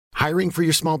Hiring for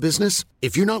your small business?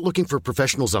 If you're not looking for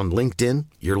professionals on LinkedIn,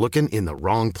 you're looking in the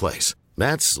wrong place.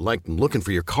 That's like looking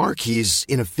for your car keys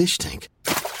in a fish tank.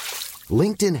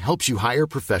 LinkedIn helps you hire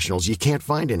professionals you can't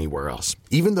find anywhere else,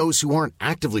 even those who aren't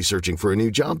actively searching for a new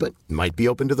job but might be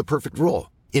open to the perfect role.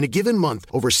 In a given month,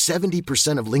 over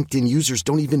 70% of LinkedIn users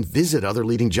don't even visit other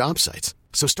leading job sites.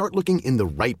 So start looking in the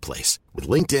right place. With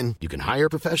LinkedIn, you can hire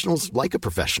professionals like a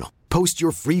professional. Post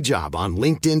your free job on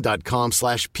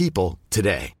linkedin.com/people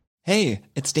today. Hey,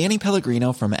 it's Danny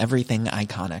Pellegrino from Everything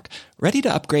Iconic. Ready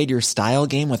to upgrade your style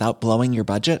game without blowing your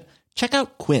budget? Check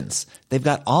out Quince. They've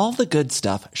got all the good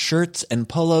stuff, shirts and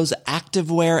polos,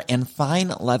 activewear, and fine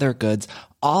leather goods,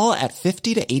 all at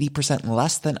 50 to 80%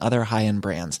 less than other high-end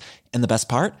brands. And the best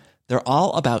part? They're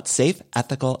all about safe,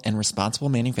 ethical, and responsible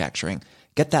manufacturing.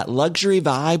 Get that luxury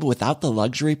vibe without the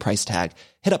luxury price tag.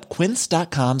 Hit up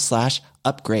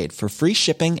quince.com/upgrade for free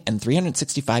shipping and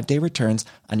 365-day returns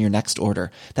on your next order.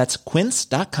 That's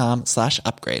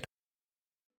quince.com/upgrade.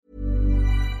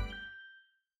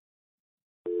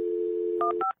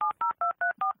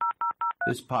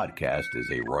 This podcast is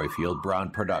a Royfield Brown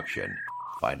production.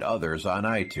 Find others on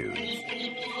iTunes.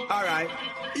 All right.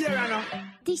 Here I know.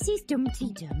 This is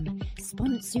Dumpty Dum,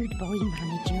 sponsored by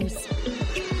managers.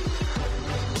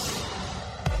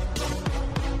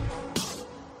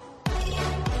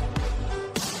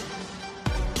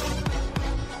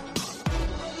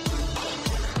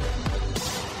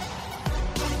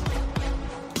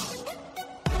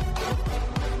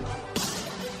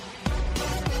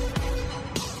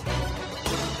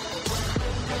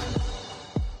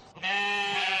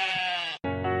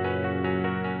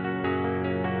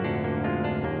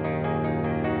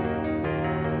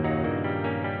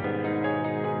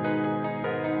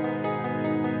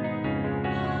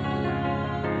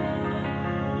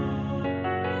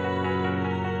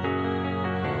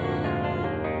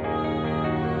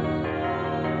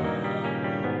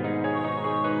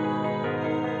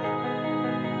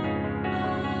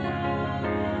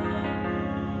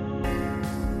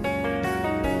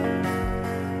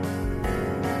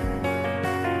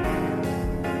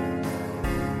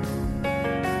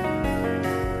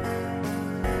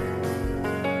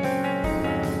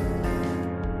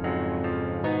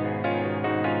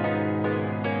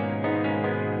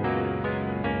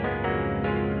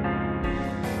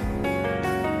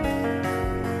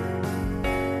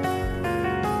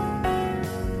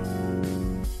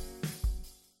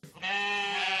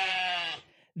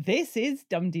 This is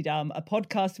Dum-de-Dum, a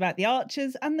podcast about the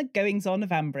Archers and the goings-on of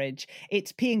Ambridge.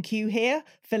 It's P&Q here,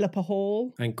 Philippa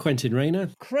Hall. And Quentin Rayner.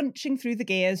 Crunching through the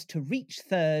gears to reach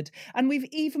third. And we've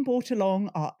even brought along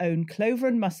our own Clover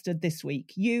and Mustard this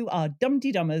week. You are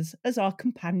Dum-de-Dummers as our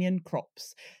companion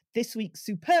crops. This week's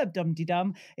superb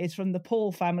Dum-de-Dum is from the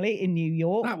Paul family in New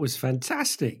York. That was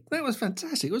fantastic. That was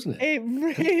fantastic, wasn't it? It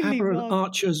really ABBA was. And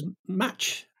Archers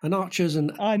match. An Archers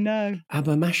and I know.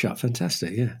 ABBA mashup.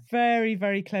 Fantastic, yeah. Very,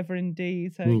 very clever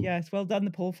indeed. So, yes, well done, the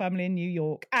Paul family in New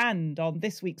York. And on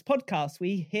this week's podcast,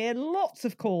 we hear lots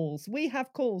of calls. We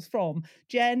have calls from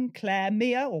Jen, Claire,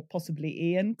 Mia, or possibly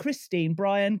Ian, Christine,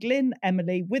 Brian, Glyn,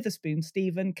 Emily, Witherspoon,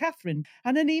 Stephen, Catherine,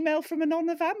 and an email from Anon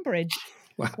of Ambridge.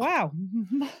 Wow.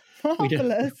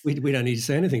 Marvellous. We don't need to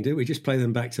say anything, do we? Just play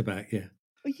them back to back, yeah.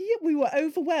 Yeah, we were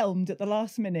overwhelmed at the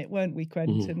last minute, weren't we,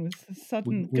 Quentin, with the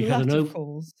sudden glut of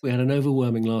calls. We had an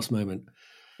overwhelming last moment.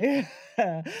 Yeah.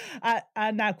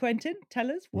 And now, Quentin,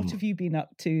 tell us, what have you been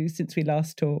up to since we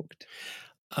last talked?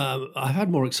 I've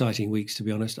had more exciting weeks, to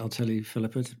be honest, I'll tell you,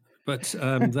 Philippa. But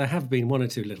there have been one or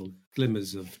two little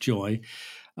glimmers of joy.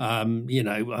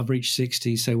 I've reached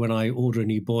 60, so when I order a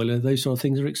new boiler, those sort of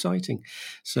things are exciting.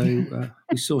 So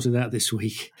we sorted that this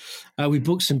week. We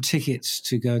booked some tickets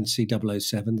to go and see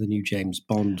 007, the new James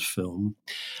Bond film.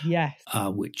 Yes.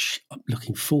 Which I'm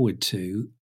looking forward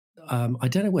to. I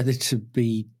don't know whether to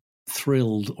be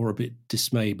thrilled or a bit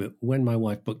dismayed, but when my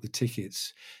wife booked the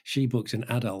tickets, she booked an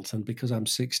adult, and because I'm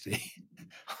 60,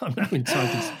 I'm now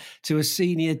entitled to a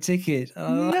senior ticket.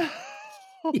 No.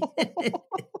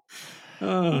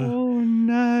 Oh,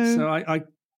 no. So I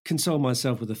console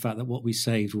myself with the fact that what we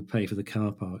saved will pay for the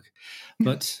car park.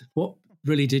 But what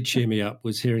really did cheer me up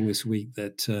was hearing this week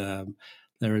that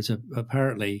there is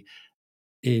apparently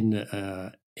in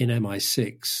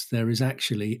MI6, there is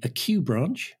actually a Q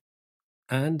branch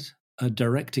and a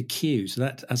director Q. So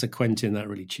that, as a Quentin, that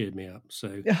really cheered me up.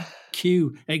 So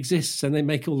Q exists and they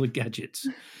make all the gadgets.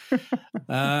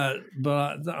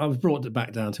 But I was brought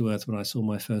back down to earth when I saw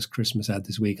my first Christmas ad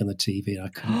this week on the TV. I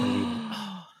couldn't believe it.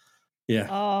 Yeah.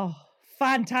 Oh,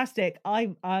 fantastic.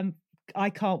 I'm I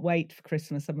can't wait for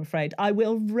Christmas, I'm afraid. I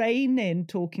will rein in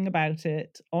talking about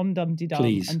it on Dum Dee Dum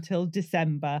Please. until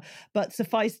December. But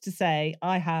suffice to say,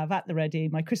 I have at the ready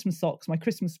my Christmas socks, my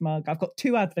Christmas mug. I've got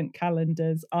 2 advent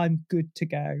calendars. I'm good to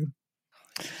go.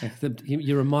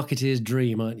 You're a marketeer's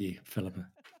dream, aren't you, Philippa?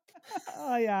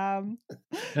 I am.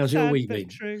 How's your week been?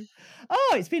 True.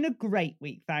 Oh, it's been a great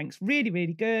week, thanks. Really,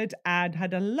 really good. And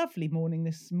had a lovely morning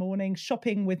this morning,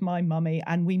 shopping with my mummy,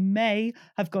 and we may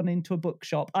have gone into a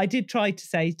bookshop. I did try to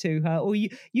say to her, "Oh,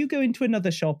 you go into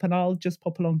another shop and I'll just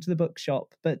pop along to the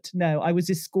bookshop." But no, I was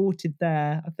escorted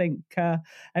there. I think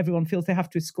everyone feels they have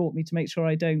to escort me to make sure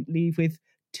I don't leave with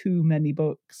too many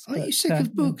books. Are you sick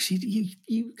of books?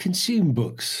 You consume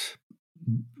books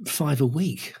 5 a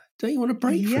week. Don't you want a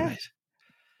break from it?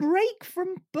 Break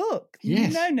from book?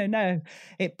 Yes. No.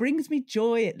 It brings me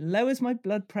joy. It lowers my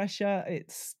blood pressure.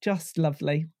 It's just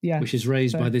lovely. Yeah. Which is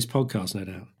raised by this podcast, no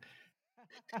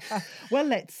doubt. Well,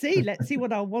 let's see. Let's see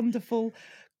what our wonderful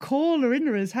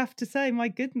caller-inners have to say. My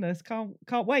goodness, can't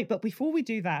wait. But before we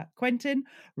do that, Quentin,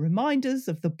 reminders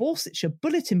of the Borsetshire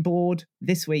Bulletin Board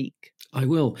this week. I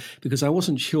will, because I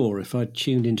wasn't sure if I'd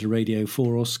tuned into Radio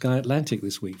 4 or Sky Atlantic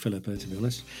this week, Philippa, to be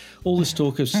honest. All this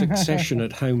talk of succession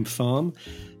at Home Farm,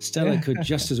 Stella could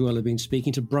just as well have been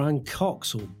speaking to Brian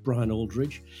Cox or Brian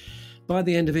Aldridge. By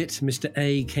the end of it, Mr.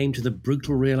 A came to the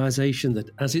brutal realisation that,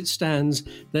 as it stands,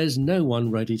 there's no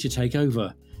one ready to take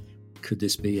over. Could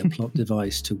this be a plot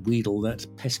device to wheedle that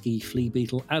pesky flea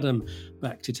beetle Adam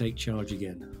back to take charge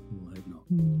again? I hope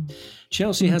not.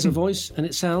 Chelsea has a voice, and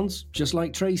it sounds just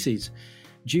like Tracy's.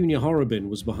 Junior Horrobin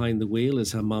was behind the wheel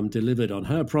as her mum delivered on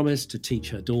her promise to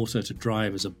teach her daughter to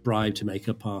drive as a bribe to make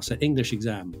her pass her English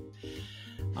exam.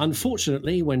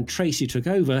 Unfortunately, when Tracy took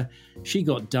over, she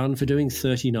got done for doing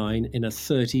 39 in a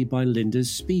 30 by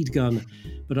Linda's speed gun.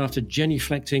 But after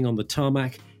genuflecting on the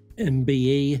tarmac,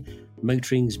 MBE,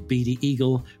 Motoring's Beady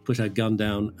Eagle, put her gun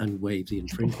down and waived the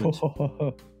infringement.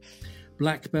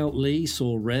 Black Belt Lee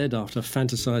saw red after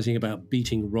fantasising about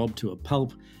beating Rob to a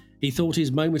pulp. He thought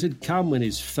his moment had come when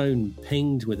his phone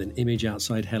pinged with an image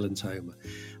outside Helen's home.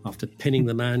 After pinning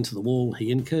the man to the wall,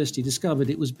 he and Kirsty discovered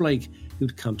it was Blake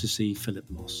who'd come to see Philip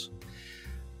Moss.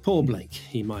 Poor Blake,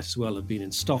 he might as well have been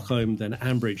in Stockholm than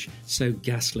Ambridge, so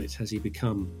gaslit has he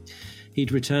become.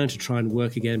 He'd returned to try and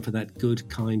work again for that good,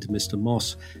 kind Mr.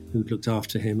 Moss, who'd looked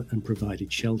after him and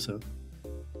provided shelter.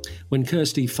 When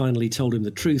Kirsty finally told him the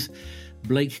truth,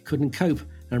 Blake couldn't cope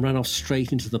and ran off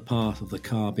straight into the path of the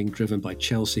car being driven by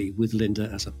Chelsea with Linda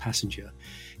as a passenger.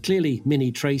 Clearly,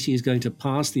 Mini Tracy is going to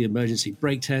pass the emergency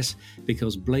brake test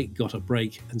because Blake got a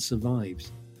break and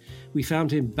survived. We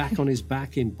found him back on his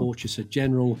back in Borchester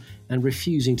General and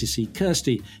refusing to see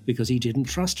Kirsty because he didn't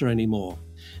trust her anymore.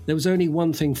 There was only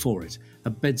one thing for it, a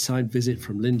bedside visit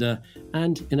from Linda,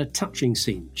 and in a touching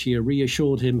scene, she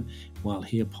reassured him while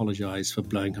he apologised for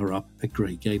blowing her up at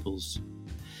Grey Gables.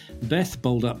 Beth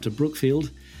bowled up to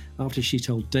Brookfield after she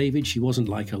told David she wasn't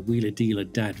like her wheeler-dealer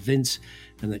dad Vince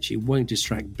and that she won't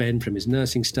distract Ben from his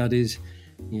nursing studies.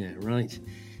 Yeah, right.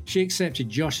 She accepted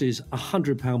Josh's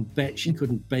 £100 bet she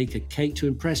couldn't bake a cake to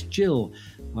impress Jill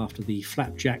after the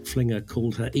flapjack flinger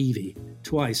called her Evie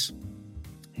twice.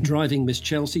 Driving Miss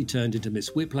Chelsea turned into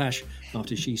Miss Whiplash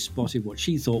after she spotted what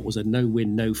she thought was a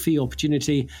no-win, no-fee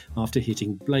opportunity after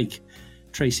hitting Blake.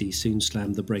 Tracy soon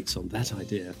slammed the brakes on that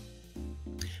idea.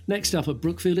 Next up at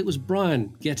Brookfield, it was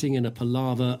Brian getting in a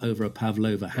palaver over a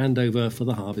pavlova handover for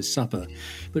the harvest supper.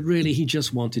 But really, he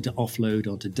just wanted to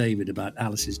offload onto David about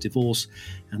Alice's divorce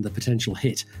and the potential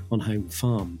hit on Home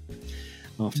Farm.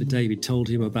 After David told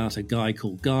him about a guy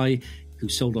called Guy who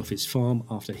sold off his farm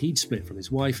after he'd split from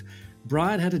his wife,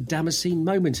 Brian had a Damascene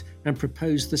moment and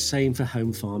proposed the same for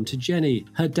Home Farm to Jenny.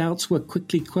 Her doubts were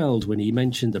quickly quelled when he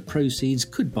mentioned the proceeds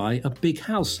could buy a big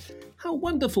house. How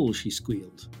wonderful, she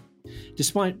squealed.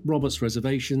 Despite Robert's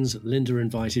reservations, Linda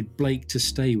invited Blake to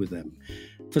stay with them.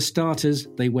 For starters,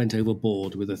 they went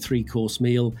overboard with a 3-course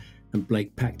meal, and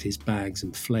Blake packed his bags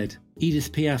and fled.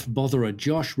 Edith Piaf botherer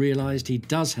Josh realised he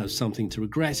does have something to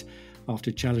regret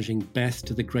after challenging Beth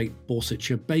to the Great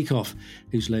Borsetshire Bake-Off,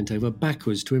 who's leant over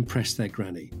backwards to impress their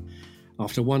granny.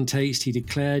 After one taste, he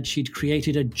declared she'd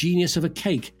created a genius of a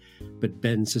cake, but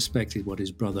Ben suspected what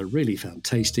his brother really found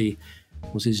tasty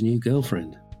was his new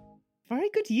girlfriend. Very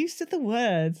good use of the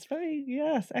words.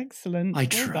 Yes, excellent. I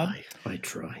try.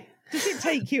 Does it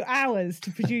take you hours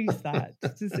to produce that?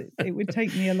 It would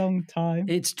take me a long time.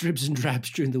 It's dribs and drabs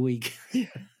during the week. You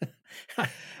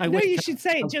should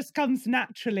say it just comes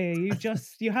naturally.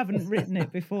 You haven't written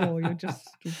it before. You're just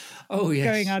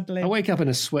going ad lib. I wake up in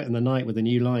a sweat in the night with a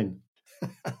new line.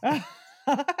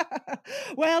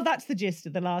 Well, that's the gist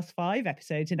of the last 5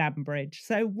 episodes in Ambridge.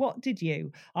 So what did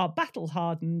you, our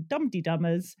battle-hardened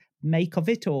dum-de-dummers, make of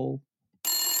it all?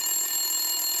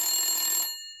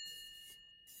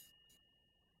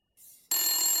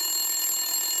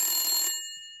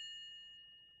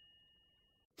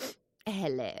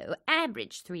 Hello,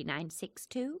 Ambridge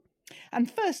 3962.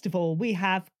 And first of all, we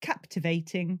have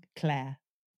captivating Claire.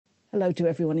 Hello to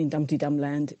everyone in Dumpty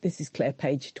Dumland. This is Claire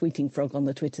Page, tweeting Frog on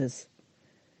the Twitters.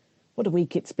 What a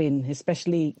week it's been,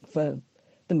 especially for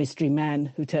the mystery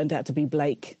man who turned out to be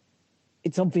Blake.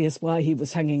 It's obvious why he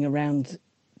was hanging around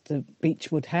the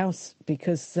Beechwood house,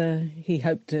 because he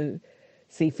hoped to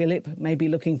see Philip, maybe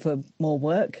looking for more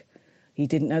work. He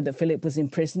didn't know that Philip was in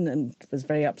prison and was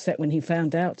very upset when he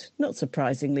found out. Not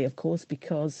surprisingly, of course,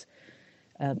 because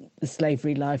the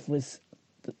slavery life was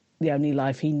the only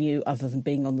life he knew other than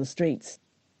being on the streets.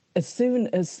 As soon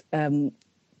as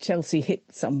Chelsea hit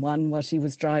someone while she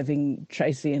was driving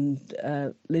Tracy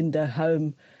and Linda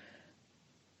home,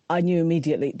 I knew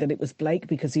immediately that it was Blake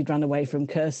because he'd run away from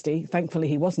Kirsty. Thankfully,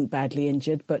 he wasn't badly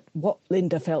injured, but what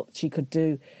Linda felt she could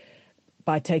do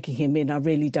by taking him in, I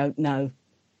really don't know.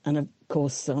 And of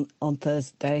course, on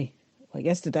Thursday, well,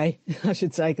 yesterday, I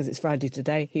should say, because it's Friday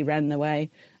today, he ran away,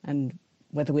 and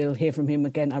whether we'll hear from him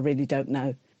again, I really don't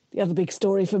know. The other big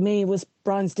story for me was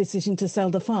Brian's decision to sell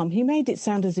the farm. He made it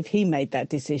sound as if he made that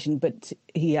decision, but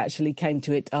he actually came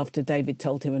to it after David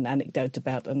told him an anecdote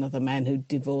about another man who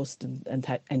divorced and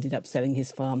ended up selling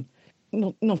his farm.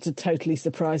 Not a totally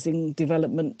surprising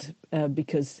development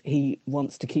because he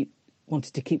wanted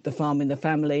to keep the farm in the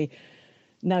family.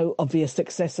 No obvious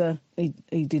successor.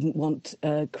 He didn't want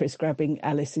Chris grabbing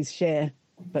Alice's share,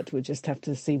 but we'll just have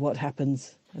to see what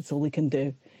happens. That's all we can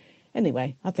do.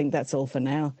 Anyway, I think that's all for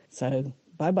now. So,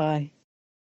 bye-bye.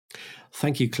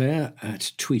 Thank you, Claire,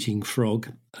 at Tweeting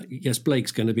Frog. Yes,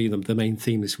 Blake's going to be the main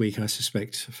theme this week, I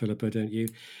suspect, Philippa, don't you?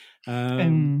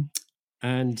 And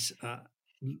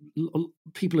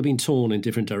people have been torn in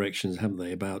different directions, haven't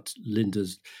they, about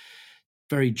Linda's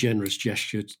very generous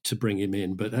gesture to bring him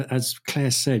in. But as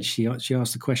Claire said, she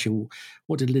asked the question,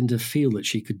 what did Linda feel that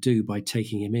she could do by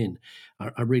taking him in?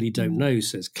 I really don't know,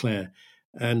 says Claire.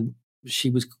 And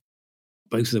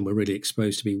both of them were really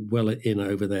exposed to be well in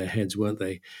over their heads, weren't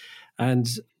they? And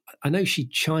I know she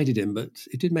chided him, but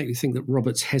it did make me think that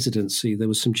Robert's hesitancy, there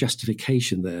was some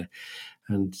justification there.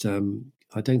 And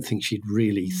I don't think she'd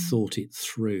really thought it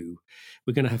through.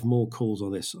 We're going to have more calls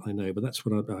on this, I know, but that's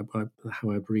what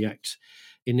how I'd react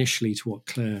initially to what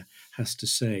Claire has to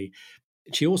say.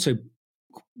 She also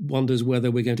wonders whether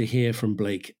we're going to hear from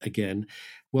Blake again.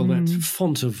 Well, that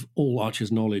font of all Archer's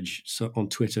knowledge on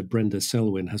Twitter, Brenda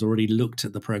Selwyn, has already looked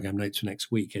at the programme notes for next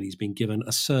week, and he's been given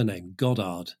a surname,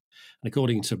 Goddard. And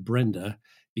according to Brenda,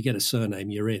 you get a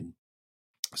surname, you're in.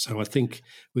 So I think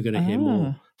we're going to hear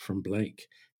more from Blake.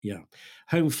 Yeah.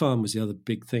 Home Farm was the other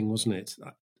big thing, wasn't it?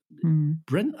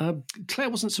 Claire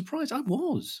wasn't surprised. I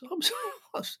was.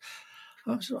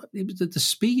 It was the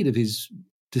speed of his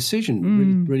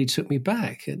decision really took me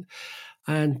back,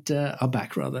 and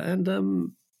back rather.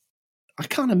 And I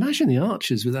can't imagine the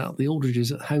Archers without the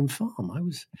Aldridges at Home Farm.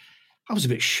 I was a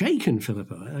bit shaken,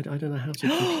 Philippa. I don't know how to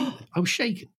compute it. I was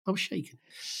shaken.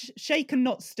 Shaken,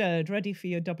 not stirred, ready for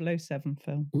your 007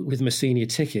 film. With my senior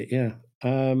ticket, yeah.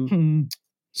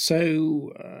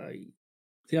 So,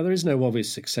 there is no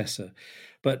obvious successor.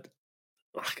 But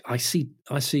I see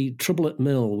trouble at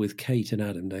mill with Kate and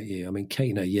Adam, don't you? I mean, Kate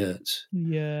and her yurts.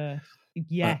 Yeah.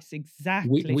 Yes,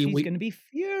 exactly. She's going to be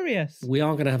furious. We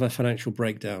are going to have a financial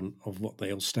breakdown of what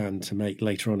they'll stand to make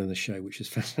later on in the show, which is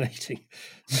fascinating.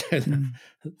 So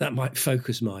that might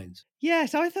focus minds.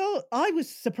 Yes, I was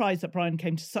surprised that Brian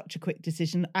came to such a quick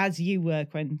decision, as you were,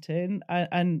 Quentin,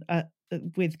 and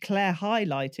with Claire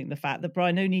highlighting the fact that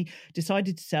Brian only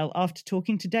decided to sell after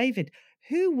talking to David.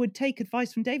 Who would take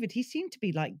advice from David? He seemed to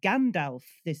be like Gandalf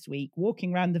this week,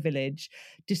 walking around the village,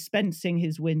 dispensing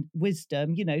his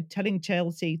wisdom, telling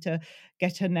Chelsea to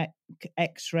get her neck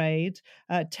x-rayed,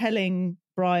 telling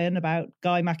Brian about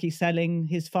Guy Mackey selling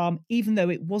his farm, even though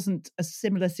it wasn't a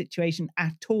similar situation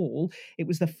at all. It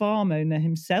was the farm owner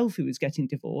himself who was getting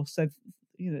divorced. So,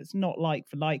 it's not like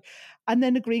for like. And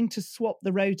then agreeing to swap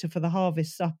the rota for the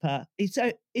harvest supper.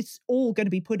 It's all going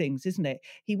to be puddings, isn't it?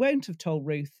 He won't have told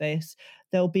Ruth this.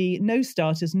 There'll be no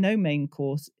starters, no main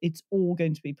course. It's all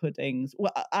going to be puddings.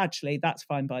 Well, actually, that's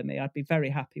fine by me. I'd be very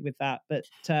happy with that. But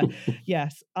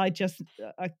yes, I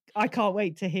can't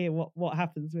wait to hear what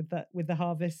happens with the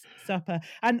harvest supper.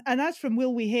 And as from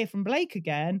will we hear from Blake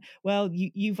again? Well,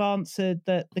 you've answered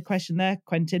the question there,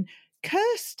 Quentin.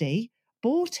 Kirsty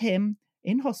bought him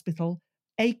in hospital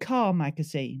a car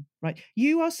magazine, right?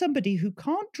 You are somebody who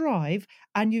can't drive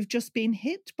and you've just been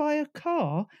hit by a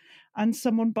car and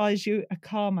someone buys you a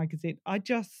car magazine. I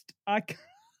just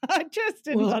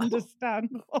didn't understand.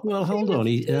 Well, hold on.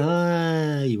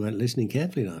 You weren't listening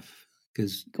carefully enough,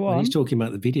 because when he's talking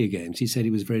about the video games, he said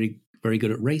he was very, very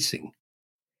good at racing.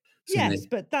 So yes,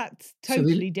 but that's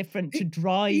totally different to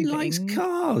driving. He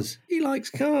likes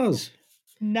cars.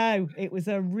 No, it was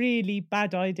a really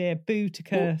bad idea. Boo to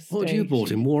curse. What had you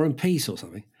bought him? War and Peace or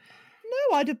something?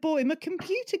 No, I'd have bought him a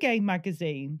computer game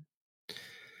magazine.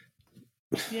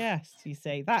 Yes, you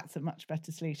see, that's a much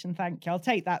better solution. Thank you. I'll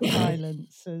take that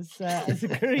silence as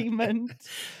agreement.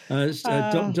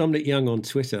 Dominic Young on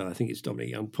Twitter, I think it's Dominic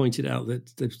Young, pointed out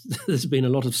that there's been a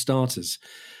lot of starters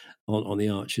on the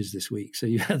Archers this week. So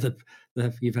you've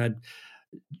had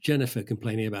Jennifer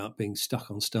complaining about being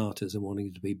stuck on starters and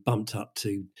wanting to be bumped up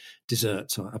to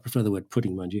desserts. I prefer the word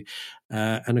pudding, mind you.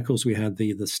 And of course, we had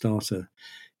the starter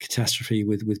catastrophe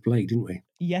with Blake, didn't we?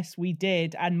 Yes, we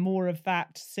did. And more of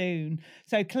that soon.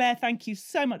 So, Claire, thank you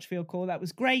so much for your call. That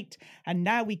was great. And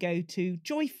now we go to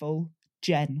joyful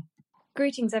Jen.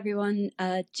 Greetings, everyone.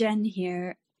 Jen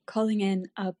here, calling in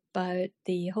about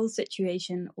the whole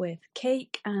situation with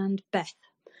Cake and Beth.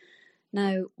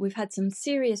 Now, we've had some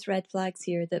serious red flags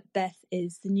here that Beth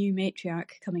is the new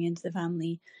matriarch coming into the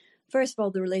family. First of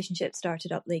all, the relationship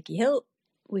started up Lakey Hill.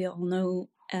 We all know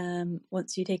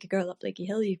once you take a girl up Lakey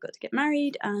Hill, you've got to get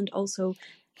married. And also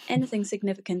anything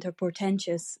significant or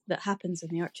portentous that happens in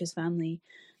the Archers family,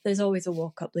 there's always a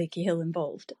walk up Lakey Hill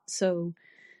involved. So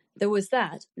there was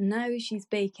that. Now she's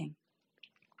baking.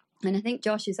 And I think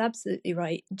Josh is absolutely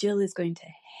right. Jill is going to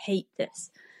hate this.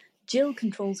 Jill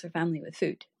controls her family with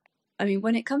food. I mean,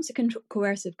 when it comes to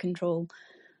coercive control,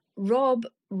 Rob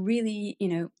really,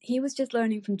 he was just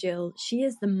learning from Jill. She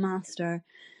is the master.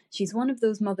 She's one of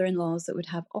those mother-in-laws that would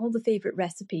have all the favourite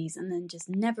recipes and then just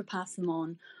never pass them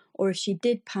on. Or if she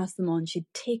did pass them on, she'd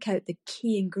take out the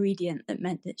key ingredient that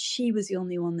meant that she was the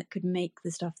only one that could make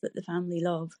the stuff that the family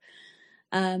love.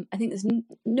 I think there's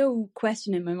no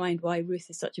question in my mind why Ruth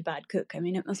is such a bad cook. I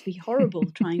mean, it must be horrible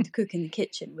trying to cook in the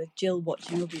kitchen with Jill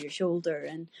watching over your shoulder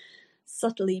and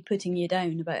subtly putting you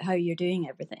down about how you're doing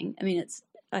everything. I mean,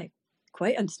 I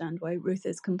quite understand why Ruth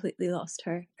has completely lost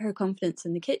her confidence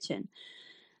in the kitchen.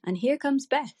 And here comes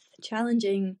Beth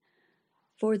challenging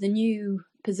for the new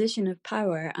position of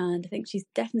power, and I think she's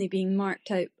definitely being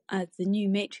marked out as the new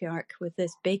matriarch with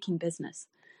this baking business.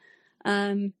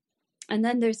 And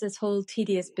then there's this whole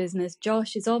tedious business.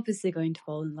 Josh is obviously going to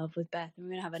fall in love with Beth, and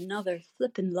we're going to have another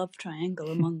flippin' love triangle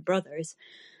among brothers.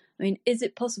 I mean, is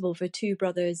it possible for two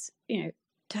brothers, to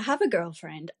have a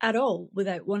girlfriend at all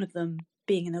without one of them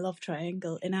being in a love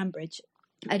triangle in Ambridge?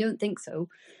 I don't think so.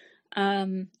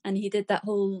 And he did that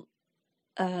whole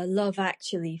Love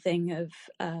Actually thing of,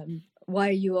 why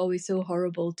are you always so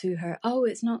horrible to her? Oh,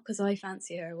 it's not because I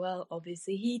fancy her. Well,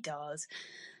 obviously he does.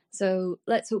 So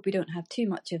let's hope we don't have too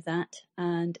much of that.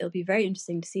 And it'll be very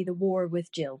interesting to see the war with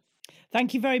Jill.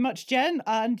 Thank you very much, Jen.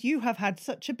 And you have had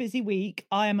such a busy week.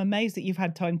 I am amazed that you've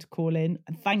had time to call in.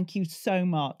 And thank you so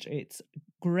much. It's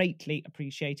greatly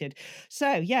appreciated.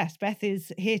 So, yes, Beth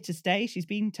is here to stay. She's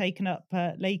been taken up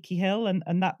Lakey Hill,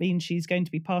 and that means she's going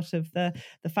to be part of the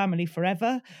family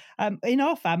forever. In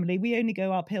our family, we only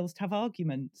go up hills to have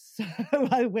arguments. So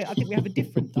I think we have a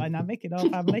different dynamic in our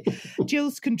family.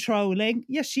 Jill's controlling.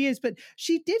 Yes, she is. But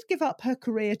she did give up her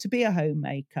career to be a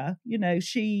homemaker.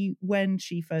 When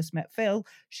she first met Phil,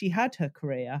 she had her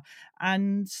career.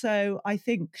 And so I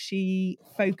think she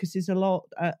focuses a lot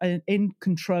in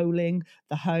controlling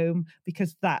the home,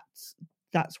 because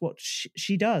that's what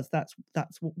she does. That's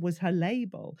what was her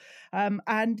label.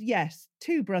 And yes,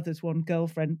 two brothers, one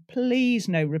girlfriend. Please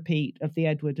no repeat of the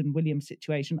Edward and William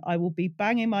situation. I will be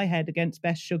banging my head against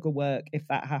Beth's sugarwork if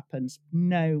that happens.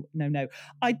 No.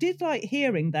 I did like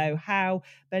hearing, though, how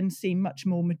Ben seemed much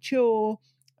more mature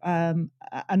and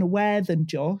aware than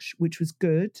Josh, which was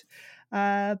good.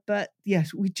 But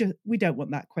yes, we don't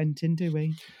want that Quentin, do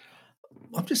we?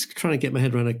 I'm just trying to get my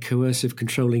head around a coercive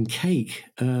controlling Cake.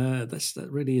 That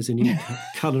really is a new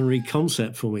culinary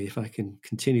concept for me, if I can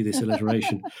continue this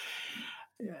alliteration.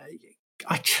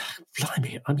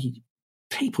 Blimey, I mean,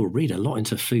 people read a lot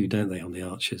into food, don't they, on the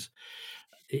Archers?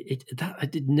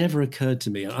 It never occurred to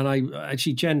me. And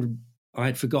Jen, I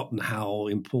had forgotten how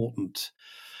important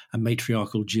a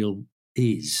matriarchal Jill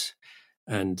is.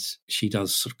 And she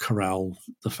does sort of corral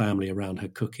the family around her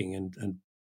cooking, and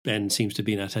Ben seems to have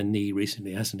been at her knee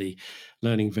recently, hasn't he?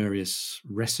 Learning various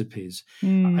recipes.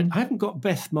 I haven't got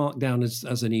Beth marked down as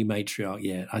a new matriarch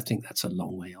yet. I think that's a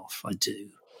long way off. I do.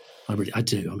 I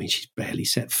do. I mean, she's barely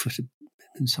set foot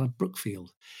inside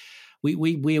Brookfield.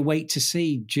 we await to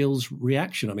see Jill's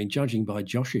reaction. I mean, judging by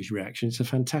Josh's reaction, it's a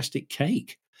fantastic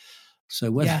cake.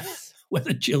 So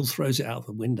whether Jill throws it out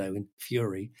the window in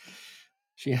fury,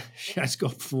 she has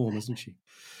got form, hasn't she?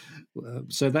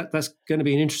 So that's going to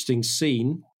be an interesting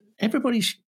scene.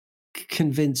 Everybody's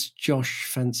convinced Josh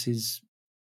fancies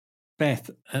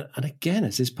Beth. And again,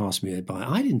 as this passed me by,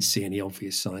 I didn't see any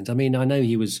obvious signs. I mean, I know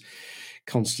he was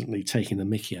constantly taking the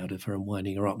mickey out of her and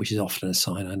winding her up, which is often a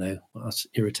sign. I know us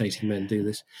irritating men do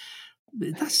this.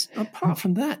 That's apart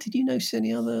from that. Did you notice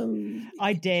any other?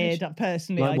 I did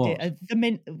personally. Like I did.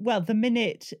 The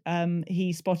minute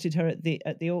he spotted her at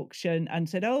the auction and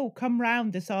said, "Oh, come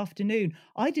round this afternoon,"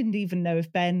 I didn't even know if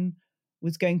Ben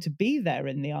was going to be there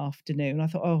in the afternoon. I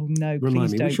thought, "Oh no, Remind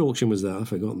please me, don't." which auction was that? I've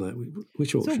forgotten that.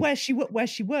 Which auction? So where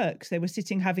she works, they were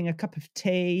sitting having a cup of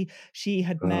tea. She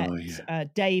had met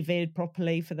David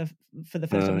properly for the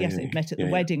first time. Yes, they'd met at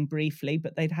the wedding briefly,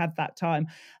 but they'd had that time.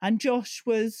 And Josh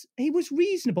was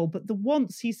reasonable, but the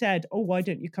once he said, "Oh, why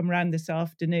don't you come round this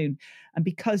afternoon?" And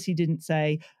because he didn't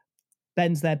say,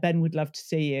 "Ben's there, Ben would love to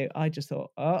see you," I just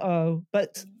thought, uh-oh.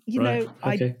 But,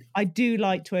 I do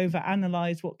like to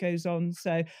overanalyze what goes on.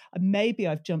 So maybe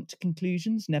I've jumped to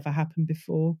conclusions, never happened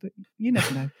before, but you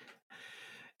never know.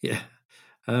 Yeah.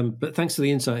 But thanks for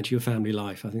the insight into your family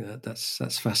life. I think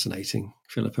that's fascinating,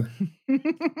 Philippa.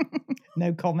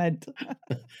 No comment.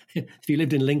 If you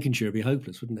lived in Lincolnshire, it'd be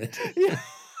hopeless, wouldn't it?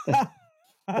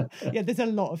 Yeah, there's a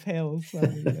lot of hills.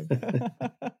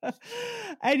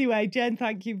 Anyway, Jen,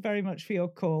 thank you very much for your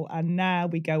call. And now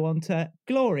we go on to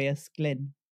Glorious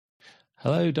Glyn.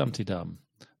 Hello, Dumpty Dum,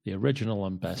 the original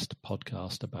and best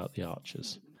podcast about the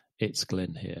Archers. It's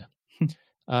Glyn here.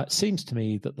 It seems to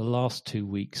me that the last 2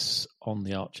 weeks on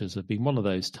the Archers have been one of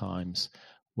those times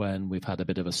when we've had a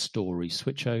bit of a story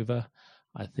switchover.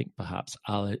 I think perhaps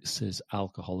Alex's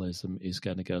alcoholism is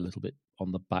going to go a little bit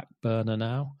on the back burner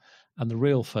now. And the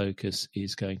real focus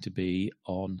is going to be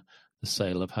on the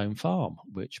sale of Home Farm,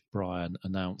 which Brian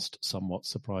announced somewhat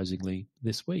surprisingly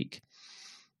this week.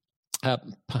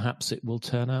 Perhaps it will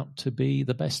turn out to be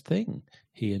the best thing.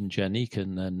 He and Jenny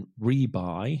can then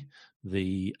rebuy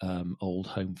the old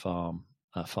Home Farm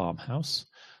farmhouse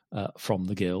from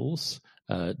the Gills.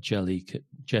 Jenny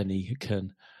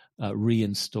can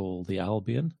reinstall the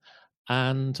Albion,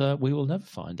 and we will never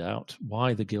find out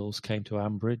why the Gills came to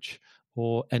Ambridge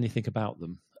or anything about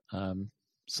them.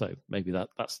 So maybe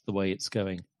that's the way it's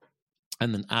going.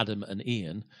 And then Adam and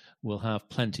Ian will have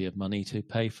plenty of money to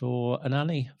pay for a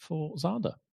nanny for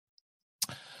Xander.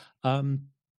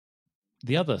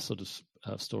 The other sort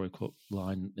of story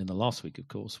line in the last week, of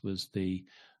course, was the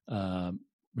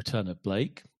return of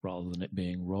Blake rather than it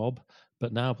being Rob.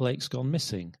 But now Blake's gone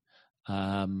missing.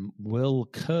 Will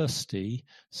Kirsty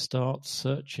start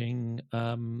searching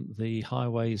the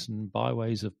highways and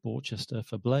byways of Borchester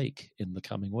for Blake in the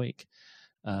coming week?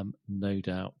 No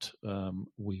doubt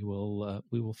we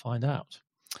will find out.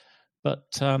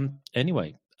 But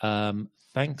anyway,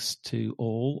 thanks to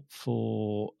all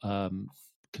for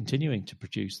continuing to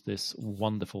produce this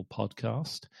wonderful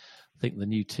podcast. I think the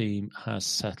new team has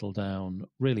settled down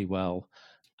really well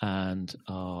and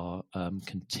are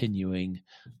continuing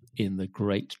in the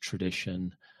great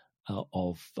tradition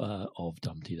of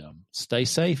Dumpty Dum. Stay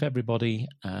safe, everybody,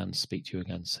 and speak to you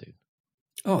again soon.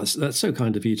 Oh, that's so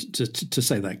kind of you to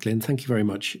say that, Glyn. Thank you very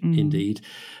much indeed.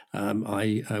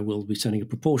 I will be sending a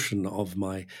proportion of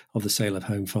the sale of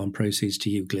Home Farm proceeds to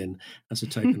you, Glyn, as a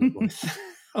token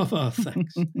of our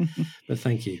thanks. But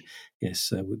thank you.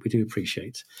 Yes, we do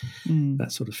appreciate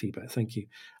that sort of feedback. Thank you.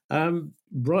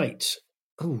 Right.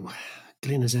 Oh,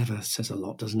 Glyn, as ever, says a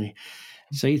lot, doesn't he?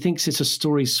 So he thinks it's a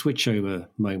story switchover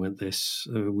moment, this,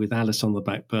 with Alice on the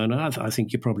back burner. I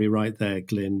think you're probably right there,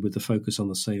 Glyn, with the focus on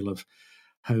the sale of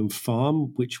Home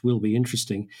Farm, which will be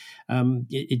interesting.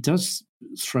 It does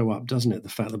throw up, doesn't it, the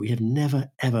fact that we have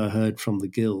never, ever heard from the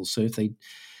Gills. So if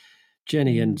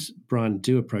Jenny and Brian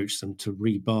do approach them to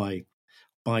buy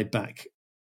back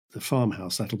the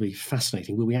farmhouse, that'll be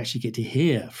fascinating. Will we actually get to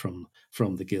hear from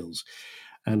the Gills?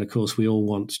 And of course, we all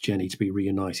want Jenny to be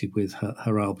reunited with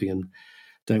her Albion,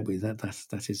 don't we?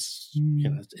 That is,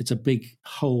 it's a big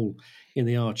hole in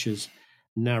the Archers'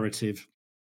 narrative.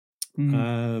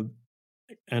 And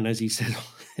as he said,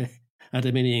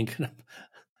 Adam and Ian can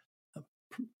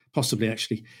possibly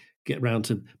actually get round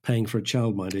to paying for a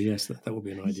childminder. Yes, that would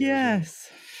be an idea. Yes.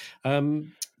 I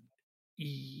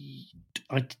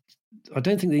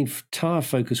don't think the entire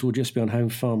focus will just be on Home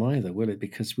Farm either, will it?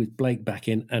 Because with Blake back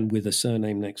in and with a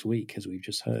surname next week, as we've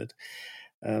just heard,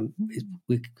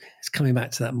 it's coming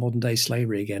back to that modern day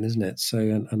slavery again, isn't it?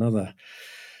 So another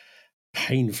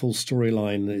painful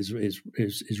storyline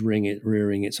is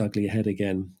rearing its ugly head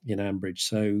again in Ambridge.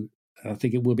 So I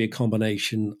think it will be a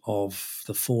combination of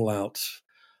the fallout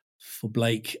for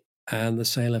Blake and the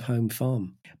sale of Home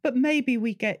Farm. But maybe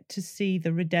we get to see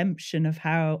the redemption of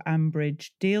how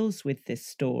Ambridge deals with this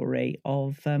story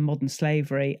of modern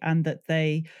slavery, and that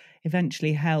they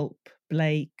eventually help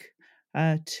Blake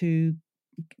to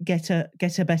get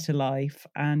a better life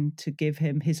and to give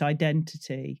him his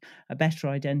identity, a better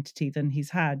identity than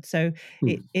he's had. So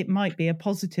it might be a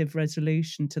positive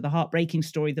resolution to the heartbreaking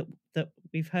story that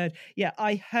we've heard. Yeah,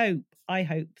 I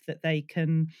hope that they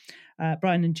can,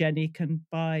 Brian and Jenny can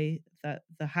buy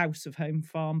the house of Home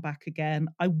Farm back again.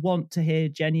 I want to hear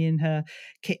Jenny in her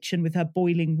kitchen with her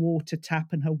boiling water tap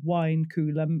and her wine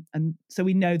cooler, and so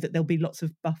we know that there'll be lots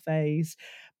of buffets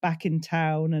back in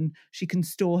town, and she can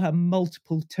store her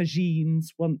multiple tagines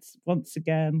once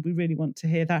again. We really want to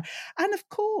hear that. And of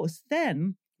course,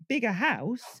 then bigger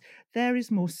house, there is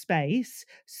more space.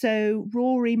 So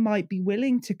Rory might be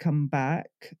willing to come back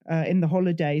in the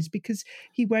holidays because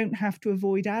he won't have to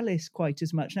avoid Alice quite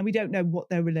as much. Now, we don't know what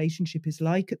their relationship is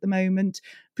like at the moment.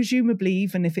 Presumably,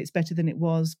 even if it's better than it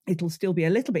was, it'll still be a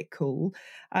little bit cool.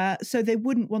 So they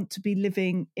wouldn't want to be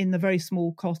living in the very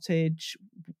small cottage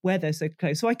where they're so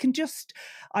close. So I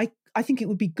think it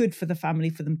would be good for the family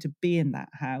for them to be in that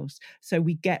house. So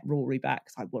we get Rory back.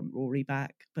 I want Rory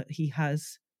back, but he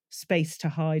has space to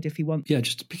hide if he wants. Yeah,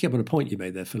 just to pick up on a point you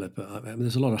made there, Philip. I mean,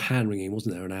 there's a lot of hand-wringing,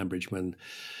 wasn't there, in Ambridge when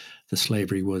the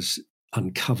slavery was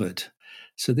uncovered.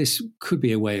 So this could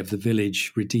be a way of the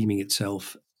village redeeming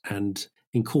itself and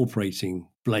incorporating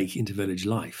Blake into village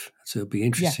life. So it'll be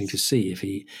interesting to see if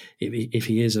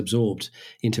he is absorbed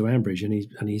into Ambridge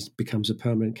and he becomes a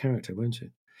permanent character, won't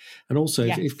it? And also,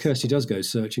 if Kirsty does go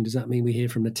searching, does that mean we hear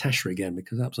from Natasha again?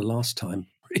 Because that was the last time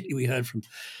really we heard from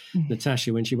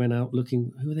Natasha when she went out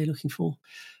looking. Who were they looking for?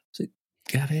 Was it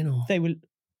Gavin or they were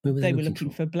looking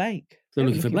for Blake? They were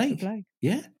looking for Blake.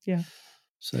 Yeah.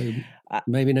 So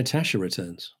maybe Natasha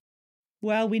returns.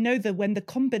 Well, we know that when the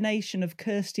combination of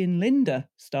Kirsty and Linda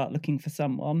start looking for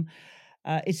someone,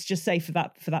 it's just safe for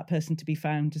that person to be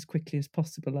found as quickly as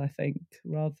possible, I think,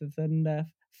 rather than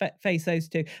face those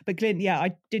two. But Glyn,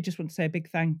 I did just want to say a big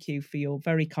thank you for your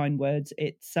very kind words.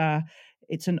 It's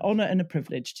an honour and a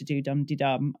privilege to do Dum Dee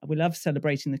Dum. We love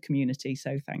celebrating the community,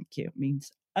 so thank you. It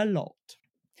means a lot.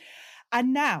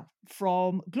 And now,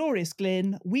 from Glorious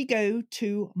Glyn, we go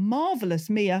to Marvellous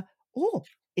Mia, or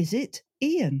is it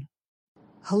Ian?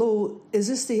 Hello, is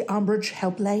this the Ambridge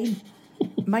helpline?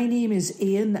 My name is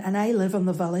Ian and I live in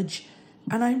the village,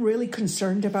 and I'm really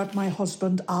concerned about my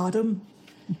husband Adam.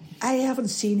 I haven't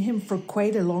seen him for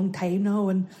quite a long time now,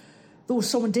 and though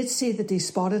someone did say that they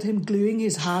spotted him gluing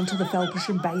his hand to the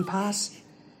Felpersham bypass,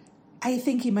 I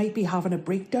think he might be having a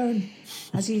breakdown,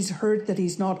 as he's heard that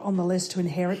he's not on the list to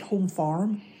inherit Home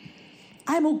Farm.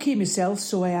 I'm okay myself,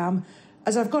 so I am,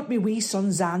 as I've got my wee son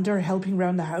Xander helping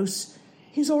round the house.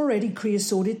 He's already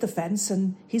creosoted the fence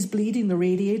and he's bleeding the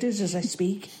radiators as I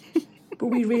speak. But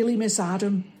we really miss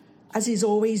Adam, as he's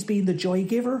always been the joy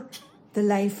giver, the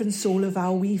life and soul of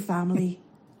our wee family.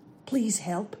 Please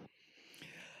help.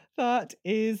 That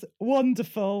is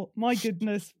wonderful. My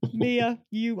goodness. Mia,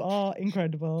 you are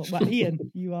incredible. Well, Ian,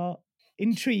 you are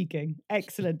intriguing.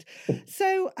 Excellent.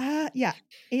 So,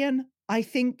 Ian, I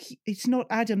think it's not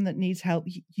Adam that needs help.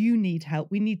 You need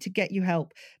help. We need to get you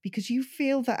help because you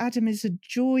feel that Adam is a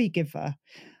joy giver.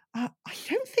 I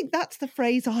don't think that's the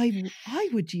phrase I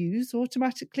would use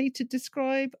automatically to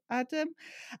describe Adam.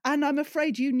 And I'm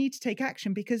afraid you need to take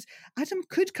action because Adam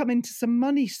could come into some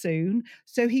money soon,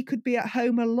 so he could be at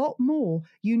home a lot more.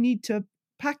 You need to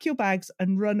pack your bags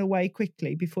and run away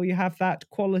quickly before you have that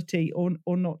quality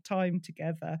or not time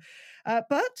together.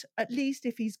 But at least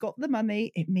if he's got the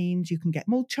money, it means you can get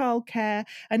more childcare.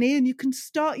 And Ian, you can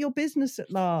start your business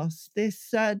at last.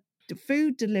 This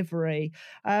food delivery.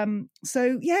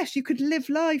 So yes, you could live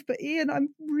life. But Ian, I'm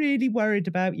really worried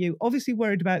about you. Obviously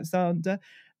worried about Xander.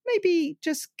 Maybe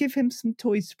just give him some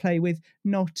toys to play with,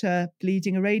 not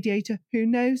bleeding a radiator. Who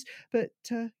knows? But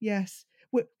yes.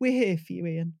 We're here for you,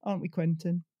 Ian, aren't we,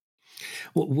 Quentin?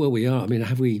 Well, we are. I mean,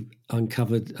 have we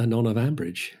uncovered a non of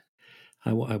Ambridge?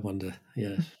 I wonder.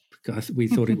 Yeah, we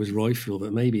thought it was Royfield,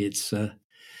 but maybe it's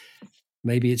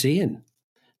Ian,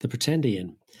 the pretend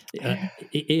Ian.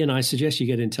 Ian, I suggest you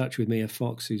get in touch with Mia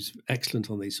Fox, who's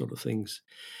excellent on these sort of things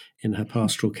in her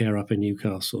pastoral care up in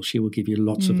Newcastle. She will give you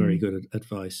lots of very good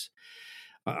advice.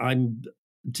 I'm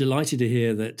delighted to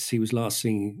hear that he was last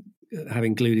seen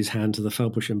having glued his hand to the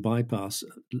Felpersham bypass.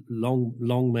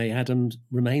 Long may Adam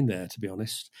remain there, to be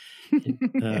honest.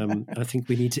 I think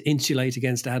we need to insulate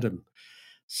against Adam.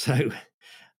 So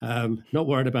Not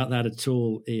worried about that at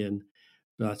all, Ian.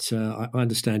 But I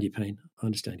understand your pain.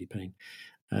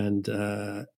 And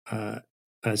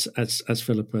as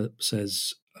Philippa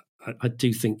says, I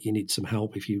do think you need some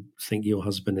help if you think your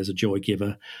husband is a joy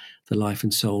giver, the life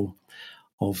and soul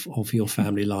of your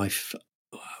family life.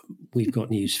 We've got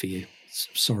news for you.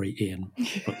 Sorry, Ian,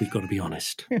 but we've got to be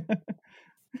honest.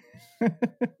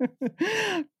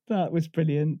 That was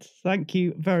brilliant. Thank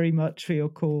you very much for your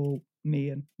call,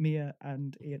 Mia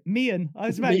and Ian. Mian, I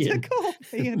was about to call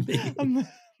Ian. I'm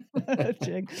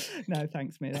merging. No,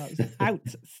 thanks, Mia. That was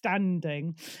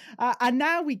outstanding. And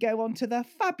now we go on to the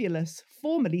fabulous,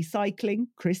 formerly cycling,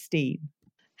 Christine.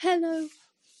 Hello,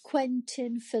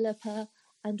 Quentin, Philippa,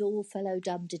 and all fellow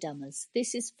dum-de-dummers.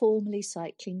 This is formerly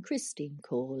cycling Christine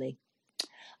calling.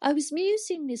 I was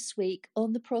musing this week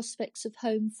on the prospects of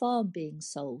Home Farm being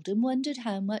sold and wondered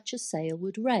how much a sale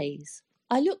would raise.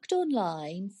 I looked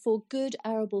online for good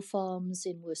arable farms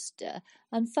in Worcester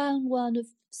and found one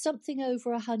of something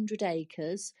over 100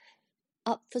 acres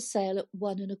up for sale at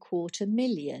 $1.25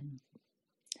 million.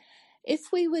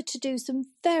 If we were to do some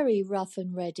very rough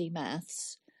and ready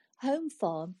maths, Home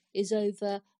Farm is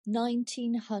over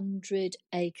 1,900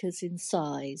 acres in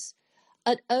size.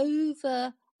 At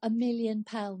over £1 million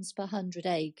per 100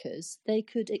 acres, they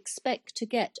could expect to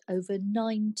get over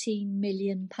 £19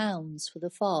 million for the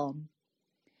farm.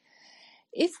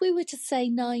 If we were to say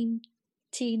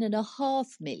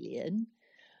 19.5 million,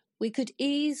 we could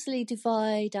easily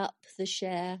divide up the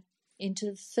share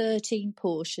into 13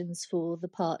 portions for the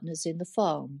partners in the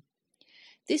farm.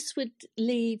 This would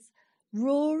leave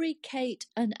Rory, Kate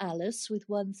and Alice with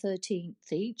 1/13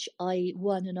 each, i.e.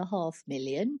 1.5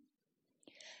 million.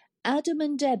 Adam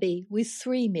and Debbie with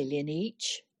 3 million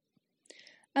each,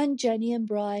 and Jenny and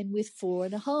Brian with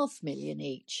 4.5 million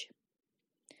each.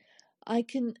 I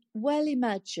can well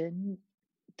imagine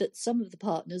that some of the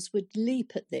partners would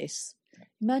leap at this.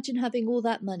 Imagine having all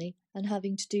that money and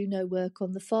having to do no work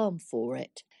on the farm for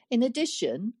it. In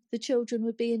addition, the children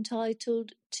would be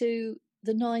entitled to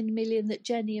the 9 million that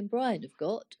Jenny and Brian have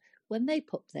got when they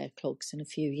pop their clogs in a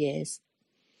few years.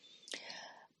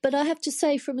 But I have to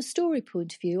say, from a story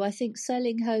point of view, I think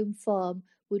selling Home Farm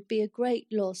would be a great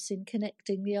loss in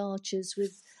connecting the Archers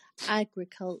with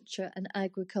agriculture and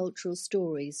agricultural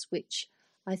stories, which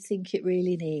I think it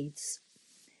really needs.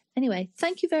 Anyway,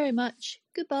 thank you very much.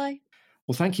 Goodbye.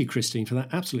 Well, thank you, Christine, for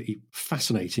that absolutely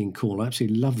fascinating call. I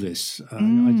absolutely love this.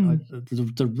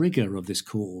 The rigour of this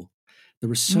call, the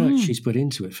research she's put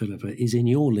into it, Philippa, is in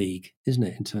your league, isn't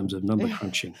it, in terms of number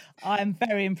crunching? I'm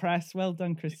very impressed. Well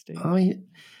done, Christine.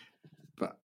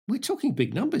 But we're talking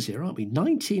big numbers here, aren't we?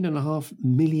 19.5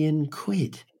 million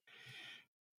quid.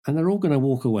 And they're all going to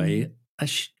walk away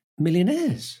as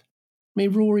millionaires. I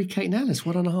mean, Rory, Kate and Alice,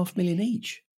 1.5 million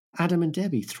each. Adam and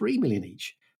Debbie, 3 million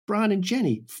each. Brian and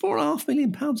Jenny, £4.5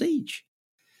 million each.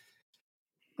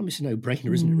 I mean, it's a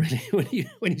no-brainer, isn't it, really,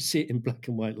 when you see it in black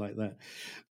and white like that?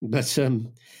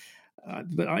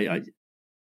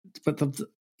 But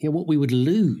what we would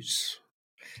lose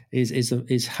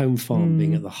is Home Farm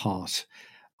being at the heart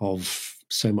of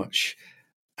so much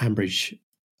Ambridge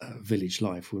village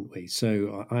life, wouldn't we?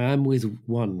 So I am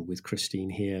with Christine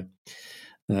here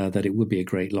that it would be a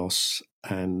great loss,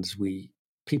 and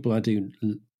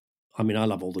I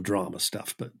love all the drama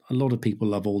stuff, but a lot of people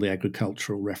love all the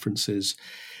agricultural references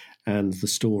and the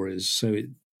stories. So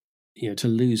to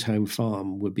lose Home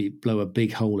Farm would blow a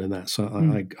big hole in that. So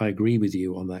I agree with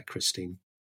you on that, Christine.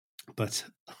 But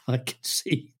I can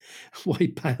see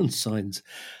why pound signs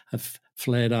have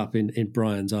flared up in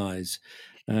Brian's eyes,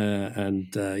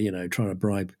 and trying to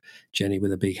bribe Jenny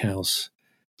with a big house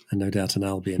and no doubt an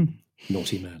Albion.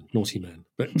 Naughty man.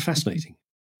 But fascinating.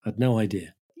 I had no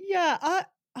idea. Yeah,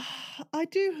 I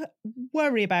do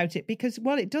worry about it because,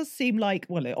 it does seem like,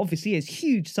 it obviously is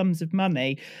huge sums of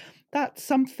money. That's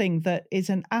something that is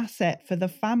an asset for the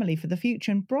family for the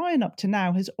future. And Brian, up to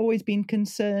now, has always been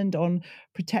concerned on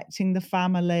protecting the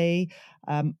family,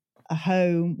 a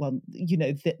home,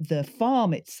 the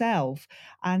farm itself,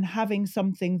 and having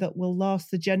something that will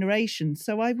last the generations.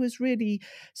 So I was really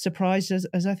surprised,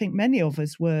 as I think many of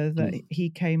us were, that he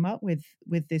came up with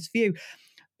this view.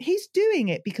 He's doing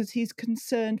it because he's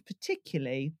concerned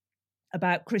particularly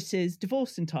about Chris's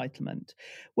divorce entitlement.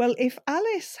 Well, if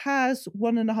Alice has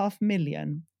 1.5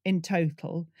 million in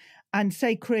total, and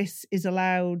say Chris is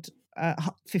allowed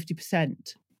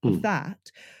 50% of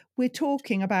that, we're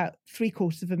talking about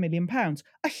 £750,000,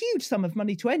 a huge sum of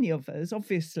money to any of us,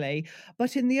 obviously.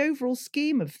 But in the overall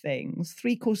scheme of things,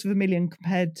 £750,000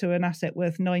 compared to an asset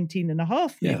worth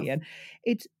 19.5 million,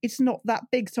 it's not that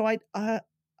big. So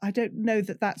I don't know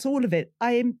that that's all of it.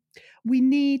 We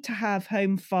need to have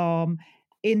home farm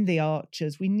in the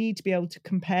Archers. We need to be able to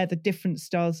compare the different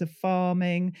styles of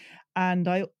farming. And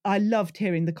I loved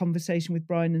hearing the conversation with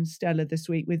Brian and Stella this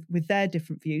week with their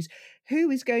different views.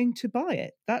 Who is going to buy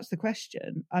it? That's the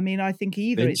question. I mean, I think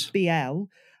either Vince. it's BL.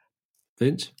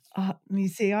 Vince? You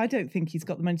see, I don't think he's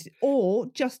got the money or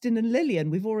Justin and Lillian.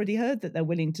 We've already heard that they're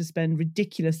willing to spend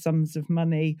ridiculous sums of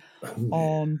money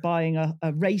on buying a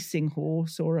racing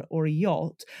horse or a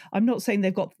yacht. I'm not saying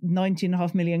they've got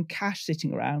 19.5 million cash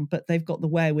sitting around, but they've got the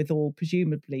wherewithal,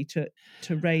 presumably, to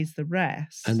raise the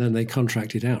rest. And then they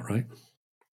contracted out, right?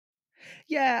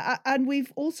 Yeah, and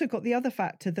we've also got the other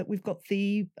factor that we've got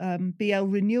the BL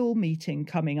renewal meeting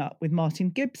coming up with Martin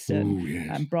Gibson. Ooh, yes.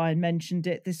 And Brian mentioned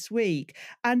it this week.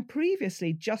 And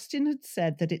previously, Justin had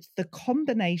said that it's the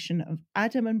combination of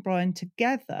Adam and Brian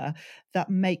together that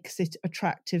makes it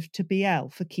attractive to BL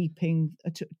for keeping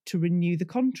to renew the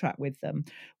contract with them.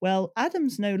 Well,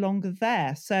 Adam's no longer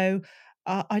there, so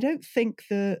I don't think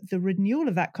the renewal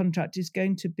of that contract is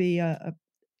going to be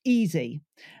easy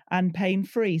and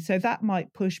pain-free. So that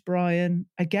might push Brian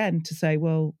again to say,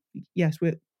 well, yes,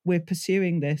 we're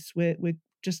pursuing this. We're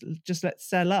just let's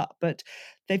sell up. But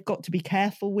they've got to be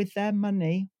careful with their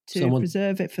money to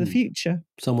preserve it for the future.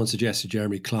 Someone suggested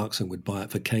Jeremy Clarkson would buy it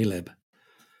for Caleb.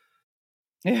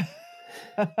 Yeah.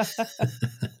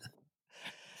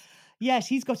 Yes,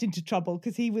 he's got into trouble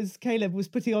because Caleb was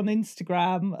putting on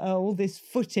Instagram all this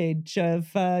footage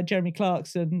of Jeremy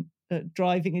Clarkson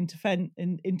driving into a fence.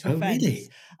 Really?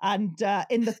 And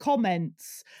in the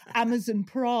comments, Amazon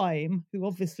Prime, who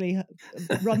obviously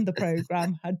run the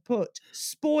programme, had put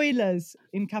spoilers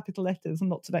in capital letters and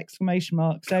lots of exclamation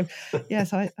marks. So,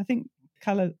 yes, I think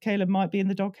Caleb might be in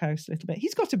the doghouse a little bit.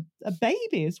 He's got a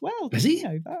baby as well. Has he? You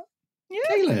know that? Yeah.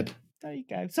 Caleb? There you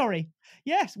go. Sorry.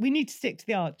 Yes, we need to stick to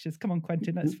the Archers. Come on,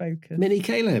 Quentin, let's focus. Mini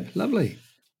Caleb. Lovely.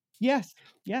 Yes,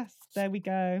 there we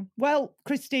go. Well,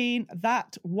 Christine,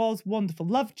 that was wonderful.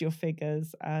 Loved your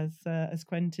figures, as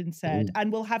Quentin said.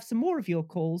 And we'll have some more of your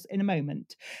calls in a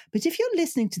moment. But if you're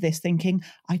listening to this thinking,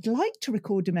 I'd like to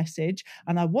record a message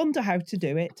and I wonder how to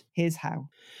do it, here's how.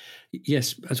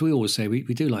 Yes, as we always say, we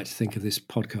do like to think of this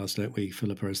podcast, don't we,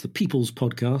 Philippa, as the People's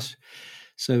Podcast.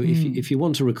 So if you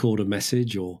want to record a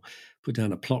message or put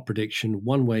down a plot prediction,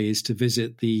 one way is to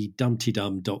visit the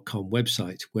dumptydum.com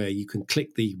website, where you can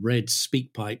click the red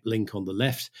SpeakPipe link on the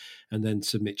left and then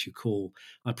submit your call.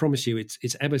 I promise you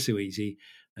it's ever so easy,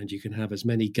 and you can have as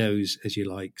many goes as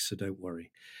you like, so don't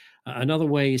worry. Another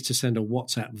way is to send a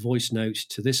WhatsApp voice note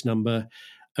to this number,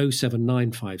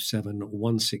 07957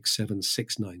 167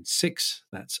 696.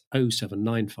 That's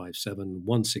 07957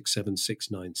 167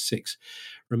 696.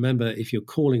 Remember, if you're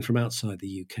calling from outside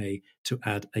the UK, to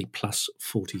add a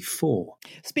 +44.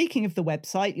 Speaking of the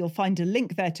website, you'll find a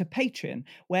link there to Patreon,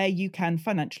 where you can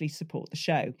financially support the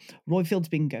show. Royfield's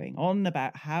been going on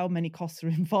about how many costs are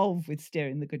involved with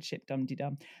steering the good ship Dum Dee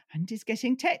Dum, and is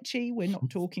getting tetchy. We're not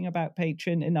talking about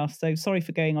Patreon enough, so sorry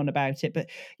for going on about it, but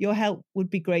your help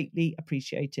would be greatly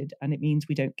appreciated, and it means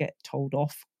we don't get told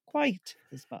off quite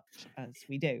as much as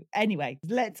we do. Anyway,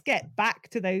 let's get back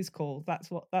to those calls. That's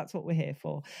what we're here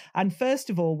for. And first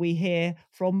of all, we hear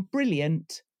from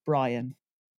brilliant Brian.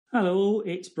 Hello,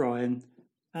 it's Brian.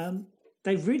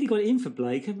 They've really got it in for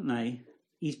Blake, haven't they?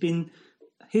 He's been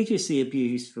hideously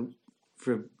abused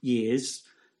for years.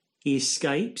 He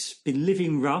escapes, been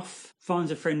living rough,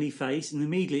 finds a friendly face, and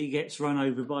immediately gets run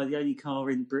over by the only car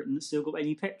in Britain that's still got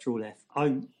any petrol left.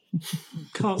 I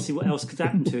can't see what else could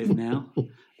happen to him now.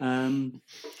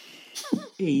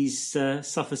 He's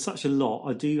suffered such a lot.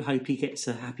 I do hope he gets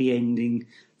a happy ending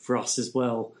for us as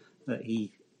well, that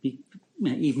he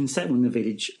even settled in the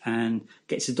village and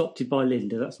gets adopted by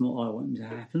Linda. That's what I want to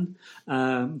happen,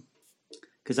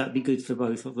 because that'd be good for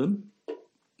both of them.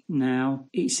 Now,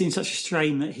 it seems such a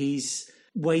shame that he's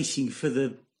waiting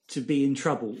to be in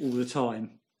trouble all the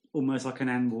time, almost like an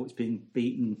animal that's been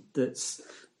beaten, that's,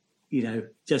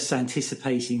 just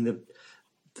anticipating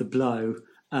the blow.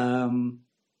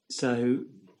 So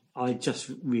I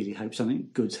just really hope something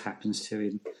good happens to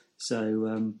him.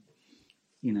 So,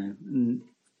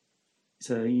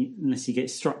 so unless he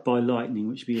gets struck by lightning,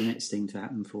 which would be the next thing to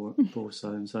happen for poor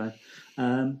so-and-so.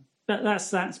 But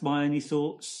that's my only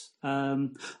thoughts.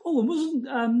 And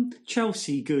wasn't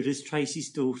Chelsea good as Tracy's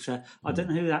daughter? I don't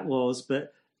know who that was,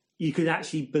 but you could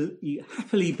actually you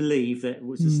happily believe that it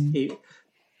was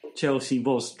Chelsea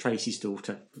was Tracy's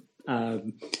daughter.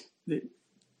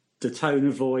 The tone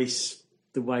of voice,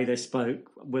 the way they spoke,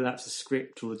 whether that's the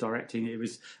script or the directing,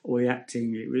 or the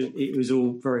acting, it was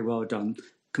all very well done.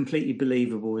 Completely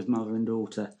believable as mother and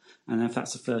daughter. And if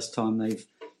that's the first time they've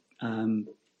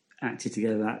acted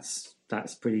together,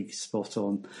 that's pretty spot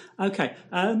on. Okay,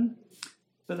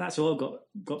 but that's all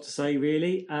I've got to say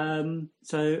really.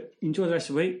 So enjoy the rest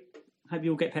of the week. Hope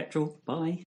you all get petrol.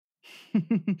 Bye.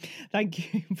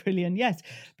 Thank you. Brilliant. Yes,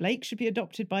 Blake should be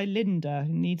adopted by Linda,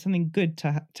 who needs something good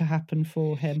to happen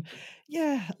for him.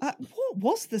 Yeah, what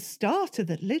was the starter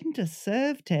that Linda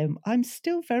served him? I'm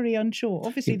still very unsure.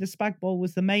 Obviously, the spag bol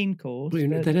was the main course. Well,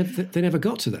 but... they never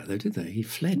got to that, though, did they? He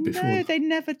fled before. No, they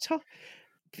never told.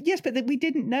 Yes, but we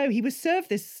didn't know. He was served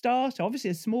this starter,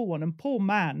 obviously a small one, and poor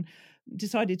man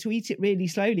decided to eat it really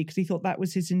slowly because he thought that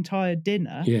was his entire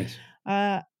dinner. Yes.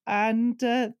 And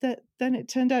then it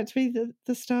turned out to be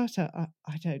the starter.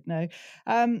 I don't know.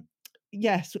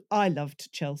 Yes, I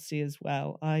loved Chelsea as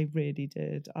well. I really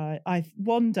did. I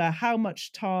wonder how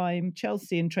much time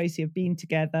Chelsea and Tracy have been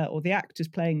together, or the actors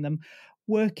playing them,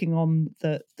 working on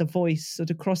the voice sort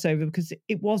of crossover, because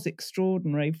it was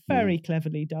extraordinary, very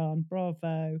cleverly done.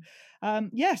 Bravo.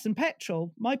 Yes, and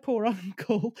petrol. My poor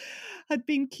uncle had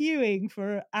been queuing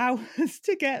for hours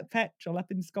to get petrol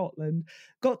up in Scotland,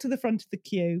 got to the front of the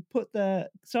queue,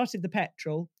 started the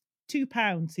petrol.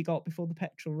 £2 he got before the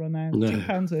petrol run out. No.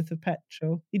 £2 worth of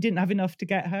petrol. He didn't have enough to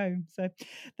get home. So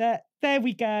there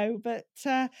we go. But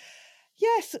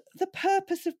yes, the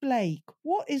purpose of Blake.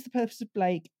 What is the purpose of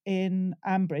Blake in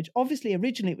Ambridge? Obviously,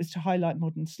 originally it was to highlight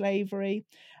modern slavery,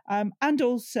 and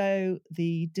also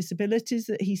the disabilities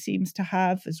that he seems to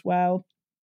have as well.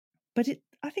 But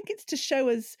I think it's to show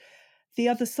us the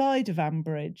other side of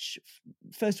Ambridge.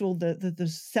 First of all, the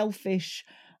selfish,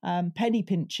 penny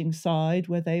pinching side,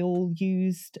 where they all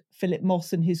used Philip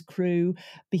Moss and his crew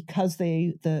because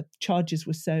the charges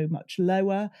were so much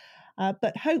lower.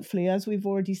 But hopefully, as we've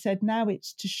already said, now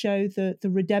it's to show the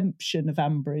redemption of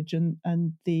Ambridge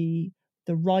and the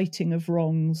righting of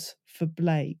wrongs for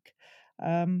Blake.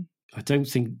 I don't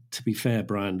think, to be fair,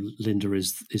 Brian, Linda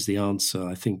is the answer.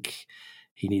 I think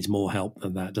he needs more help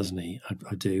than that, doesn't he?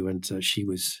 I do. And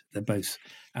they're both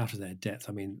out of their depth.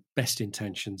 I mean, best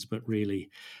intentions, but really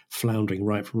floundering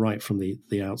right from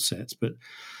the outset. But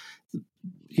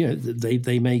you know,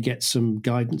 they may get some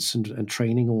guidance and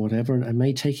training or whatever, and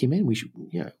may take him in. We should,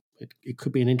 you know, it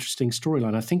could be an interesting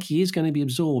storyline. I think he is going to be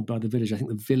absorbed by the village. I think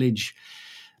the village,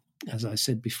 as I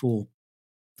said before,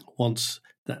 wants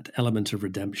that element of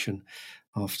redemption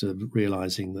after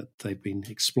realizing that they've been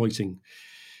exploiting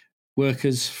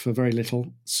workers for very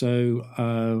little,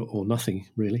 or nothing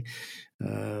really.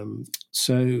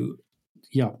 So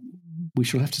yeah, we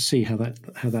shall have to see how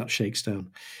that shakes down.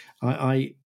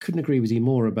 I couldn't agree with you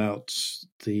more about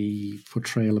the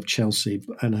portrayal of Chelsea,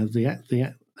 and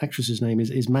the actress's name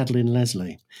is Madeleine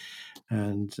Leslie,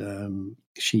 and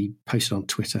she posted on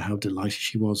Twitter how delighted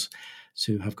she was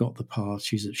to have got the part.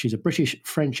 She's a British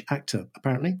French actor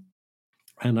apparently,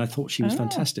 and I thought she was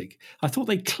fantastic. I thought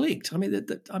they clicked. I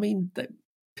mean, they're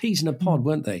peas in a pod,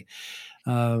 weren't they?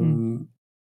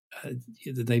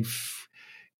 They've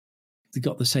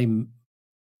got the same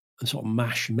sort of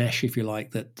mesh, if you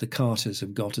like, that the Carters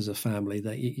have got as a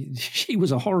family. She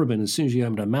was a horrible as soon as she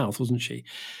opened her mouth, wasn't she?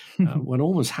 One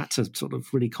almost had to sort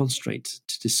of really concentrate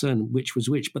to discern which was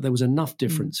which, but there was enough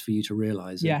difference for you to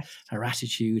realise her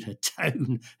attitude, her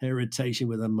tone, her irritation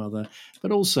with her mother,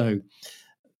 but also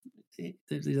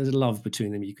there's a love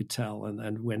between them, you could tell.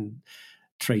 And when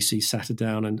Tracy sat her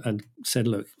down and said,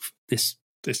 look, this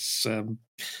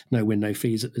no win, no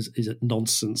fee is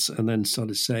nonsense, and then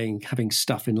started saying having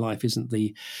stuff in life isn't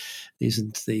the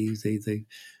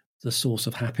source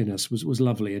of happiness, was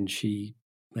lovely, and she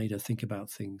made her think about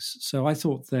things. So I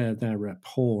thought their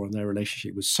rapport and their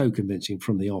relationship was so convincing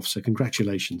from the off. So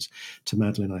congratulations to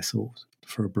Madeleine, I thought,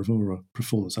 for a bravura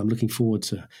performance. I'm looking forward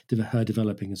to her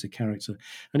developing as a character.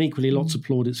 And equally, lots of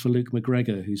plaudits for Luke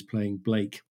McGregor, who's playing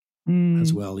Blake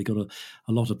as well. He got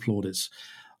a lot of plaudits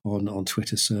on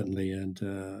Twitter, certainly, and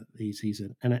he's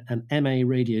an MA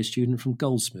radio student from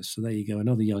Goldsmiths. So there you go,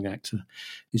 another young actor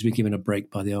who's been given a break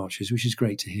by the Archers, which is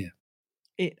great to hear.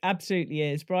 It absolutely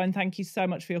is. Brian, thank you so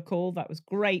much for your call. That was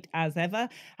great as ever.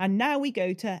 And now we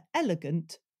go to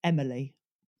Elegant Emily.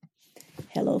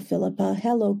 Hello, Philippa.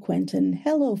 Hello, Quentin.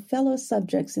 Hello, fellow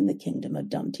subjects in the kingdom of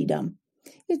Dumpty Dum.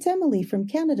 It's Emily from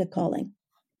Canada calling.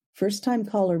 First-time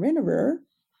caller-innerer,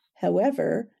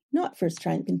 however, not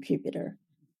first-time contributor.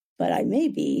 But I may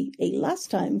be a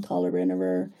last-time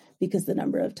caller-innerer because the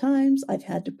number of times I've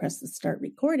had to press the start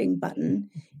recording button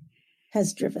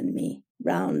has driven me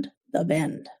round the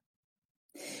bend.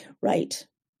 Right.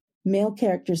 Male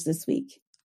characters this week.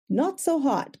 Not so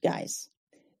hot, guys.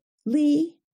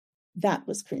 Lee, that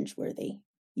was cringeworthy.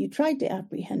 You tried to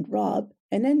apprehend Rob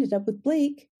and ended up with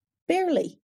Blake.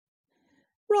 Barely.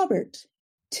 Robert,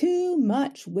 Too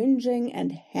much whinging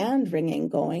and hand-wringing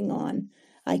going on.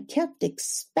 I kept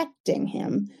expecting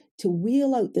him to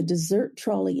wheel out the dessert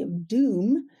trolley of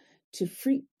doom to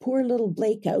freak poor little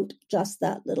Blake out just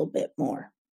that little bit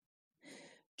more.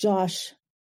 Josh,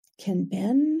 can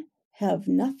Ben have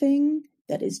nothing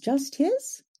that is just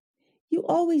his? You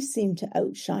always seem to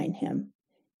outshine him,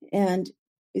 and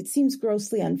it seems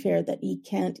grossly unfair that he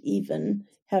can't even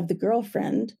have the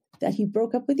girlfriend that he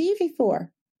broke up with Evie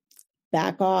for.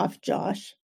 Back off,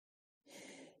 Josh.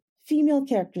 Female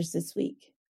characters this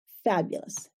week.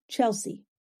 Fabulous. Chelsea.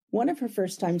 One of her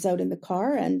first times out in the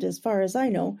car, and as far as I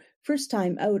know, first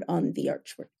time out on the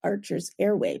Archer's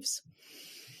airwaves.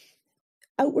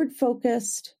 Outward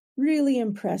focused, really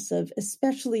impressive,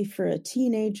 especially for a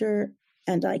teenager,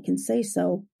 and I can say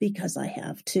so because I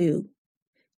have too.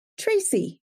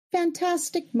 Tracy.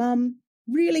 Fantastic mum,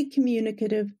 really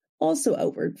communicative, also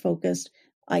outward focused.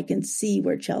 I can see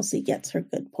where Chelsea gets her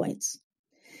good points.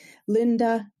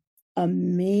 Linda,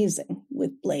 amazing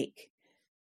with Blake.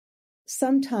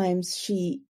 Sometimes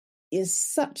she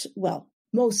is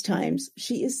most times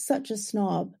she is such a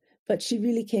snob, but she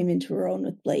really came into her own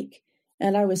with Blake,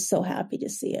 and I was so happy to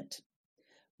see it.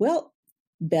 Well,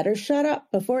 better shut up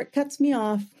before it cuts me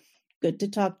off. Good to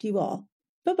talk to you all.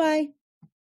 Bye-bye.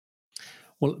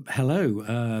 Well,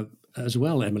 hello as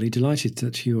well, Emily. Delighted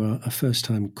that you are a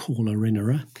first-time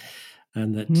caller-innerer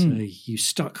and that you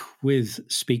stuck with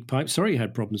SpeakPipe. Sorry you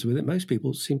had problems with it. Most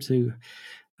people seem to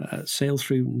sail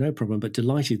through no problem, but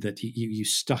delighted that you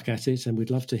stuck at it, and we'd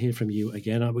love to hear from you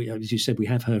again. As you said, we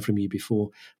have heard from you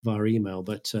before via email,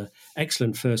 but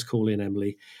excellent first call in,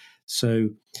 Emily. So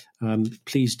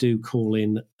please do call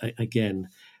in again.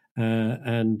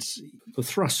 And the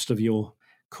thrust of your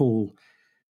call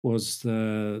was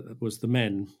the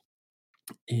men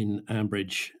in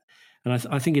Ambridge, and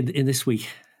I think in this week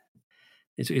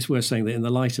it's worth saying that in the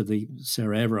light of the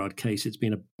Sarah Everard case, it's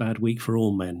been a bad week for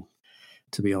all men.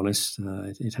 To be honest,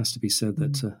 it has to be said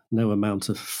that no amount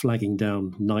of flagging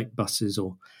down night buses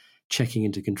or checking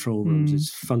into control rooms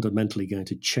is fundamentally going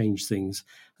to change things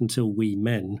until we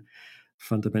men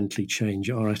fundamentally change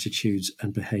our attitudes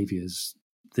and behaviours.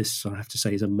 This, I have to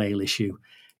say, is a male issue.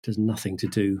 It has nothing to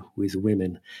do with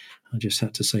women. I just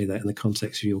had to say that in the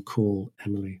context of your call,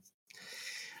 Emily.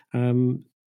 The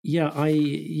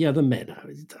men.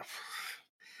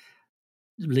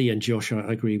 Lee and Josh,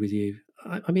 I agree with you.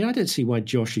 I mean, I don't see why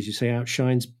Josh, as you say,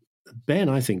 outshines Ben.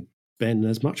 I think Ben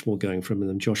has much more going for him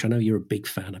than Josh. I know you're a big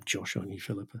fan of Josh, aren't you,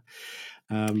 Philippa?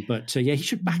 But he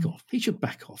should back off. He should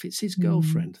back off. It's his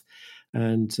girlfriend,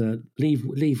 and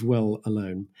leave well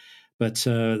alone. But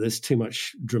there's too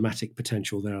much dramatic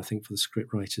potential there, I think, for the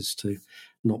script writers to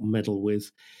not meddle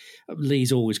with.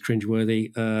 Lee's always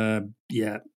cringeworthy.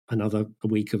 Another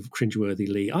week of cringeworthy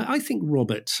Lee. I think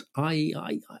Robert.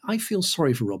 I feel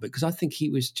sorry for Robert because I think he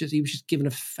was just given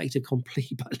a fait accompli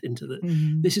by Linda that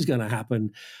this is going to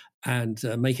happen, and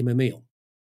make him a meal.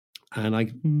 And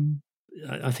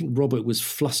I think Robert was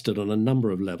flustered on a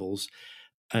number of levels,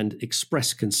 and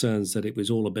expressed concerns that it was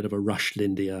all a bit of a rush,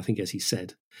 Lindy. I think, as he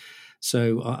said.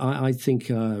 So I think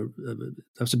that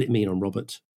was a bit mean on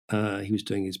Robert. He was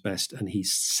doing his best, and he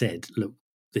said, "Look,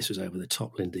 this was over the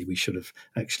top, Lindy. We should have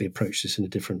actually approached this in a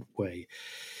different way."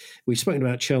 We've spoken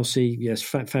about Chelsea. Yes,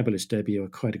 fabulous debut. I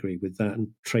quite agree with that. And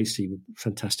Tracy,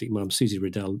 fantastic mum. Susie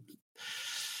Riddell,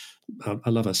 I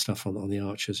love her stuff on the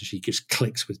Archers. She just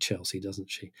clicks with Chelsea, doesn't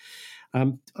she? I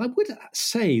would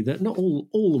say that not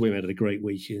all the women had a great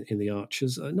week in the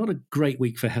Archers. Not a great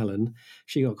week for Helen.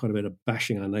 She got quite a bit of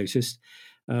bashing, I noticed.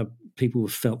 People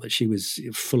felt that she was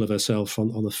full of herself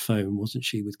on the phone, wasn't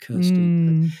she, with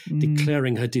Kirsty,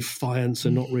 declaring her defiance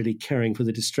and not really caring for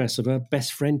the distress of her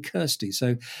best friend Kirsty.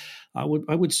 So I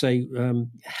would say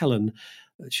Helen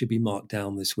should be marked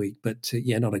down this week, but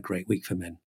not a great week for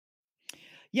men.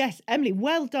 Yes, Emily,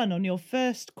 well done on your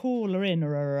first caller in.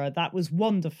 That was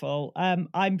wonderful.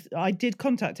 I did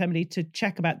contact Emily to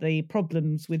check about the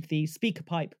problems with the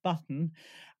SpeakPipe button,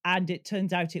 and it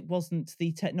turns out it wasn't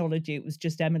the technology. It was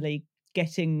just Emily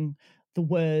getting the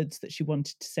words that she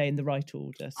wanted to say in the right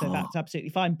order. So that's absolutely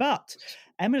fine. But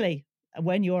Emily,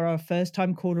 when you're a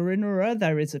first-time caller in,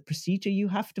 there is a procedure you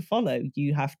have to follow.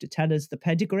 You have to tell us the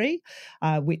pedigree,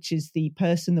 which is the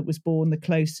person that was born the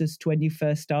closest to when you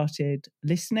first started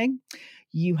listening.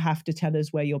 You have to tell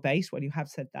us where you're based. Well, you have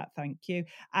said that, thank you.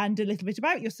 And a little bit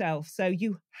about yourself. So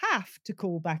you have to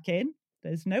call back in.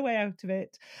 There's no way out of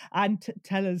it. And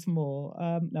tell us more.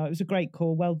 No, it was a great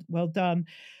call. Well done.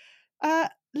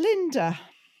 Linda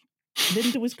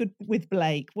was good with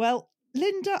Blake. Well,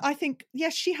 Linda, I think,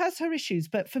 yes, she has her issues,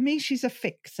 but for me, she's a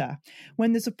fixer.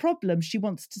 When there's a problem, she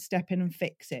wants to step in and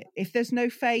fix it. If there's no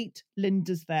fate,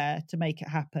 Linda's there to make it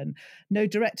happen. No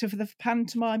director for the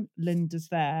pantomime, Linda's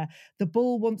there. The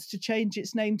Bull wants to change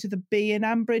its name to the Bee in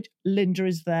Ambridge, Linda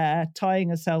is there, tying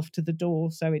herself to the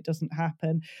door so it doesn't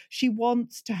happen. She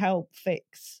wants to help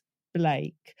fix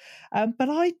Blake. But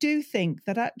I do think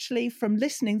that actually from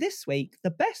listening this week,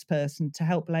 the best person to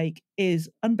help Blake is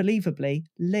unbelievably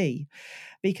Lee,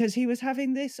 because he was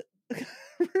having this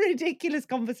ridiculous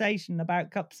conversation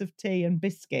about cups of tea and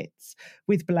biscuits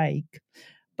with Blake,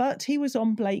 but he was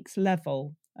on Blake's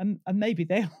level. And maybe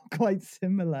they are quite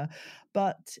similar,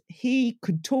 but he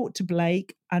could talk to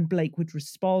Blake and Blake would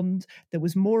respond. There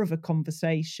was more of a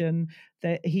conversation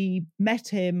that he met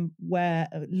him where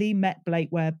Lee met Blake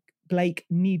where Blake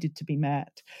needed to be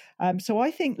met. So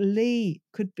I think Lee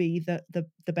could be the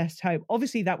best hope.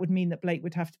 Obviously, that would mean that Blake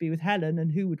would have to be with Helen, and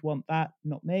who would want that?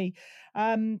 Not me.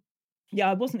 Yeah,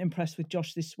 I wasn't impressed with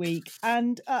Josh this week.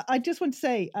 And I just want to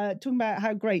say, talking about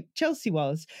how great Chelsea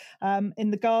was,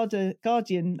 in the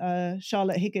Guardian,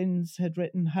 Charlotte Higgins had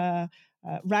written her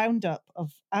roundup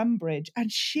of Ambridge,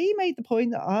 and she made the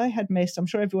point that I had missed. I'm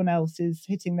sure everyone else is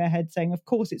hitting their head saying, of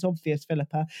course it's obvious,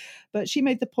 Philippa, but she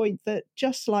made the point that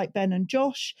just like Ben and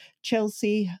Josh,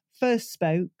 Chelsea first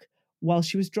spoke while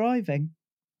she was driving.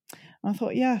 I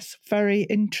thought, yes, very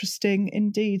interesting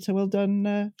indeed. So well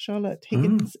done, Charlotte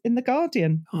Higgins in The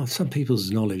Guardian. Oh, some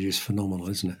people's knowledge is phenomenal,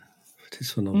 isn't it? It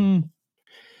is phenomenal.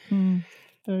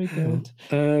 Very good.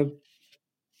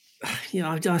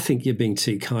 I think you're being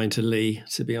too kind to Lee,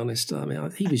 to be honest. I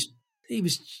mean, he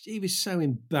was so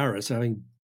embarrassed having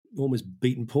almost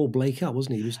beaten Paul Blake up,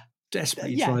 wasn't he? He was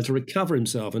desperately trying to recover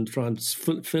himself and try and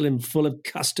fill him full of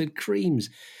custard creams.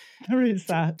 There is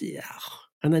that. Yeah.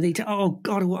 And then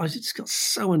I just got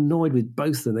so annoyed with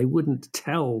both of them. They wouldn't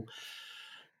tell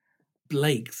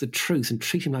Blake the truth and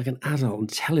treat him like an adult and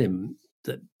tell him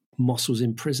that Moss was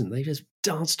in prison. They just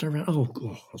danced around.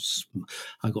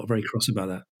 I got very cross about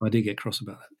that. I did get cross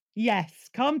about that. Yes,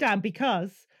 calm down,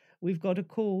 because we've got a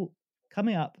call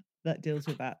coming up that deals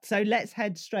with that. So let's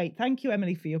head straight. Thank you,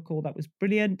 Emily, for your call. That was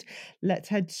brilliant. Let's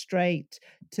head straight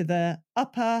to the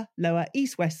upper, lower,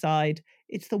 east, west side.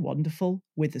 It's the wonderful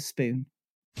Witherspoon.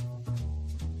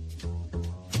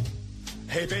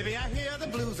 Hey baby, I hear the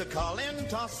blues are calling,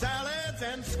 tossed salads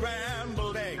and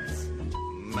scrambled eggs.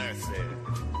 Mercy.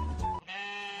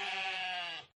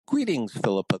 Greetings,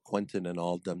 Philippa, Quentin, and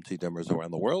all Dumpty Dummers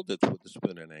around the world. It's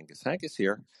Witherspoon and Angus Haggis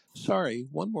here. Sorry,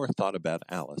 one more thought about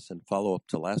Alice and follow up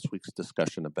to last week's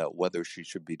discussion about whether she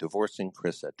should be divorcing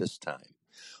Chris at this time.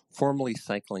 Formally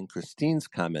cycling Christine's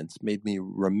comments made me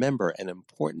remember an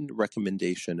important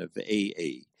recommendation of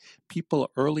AA. People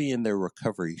early in their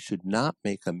recovery should not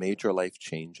make a major life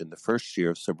change in the first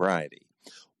year of sobriety.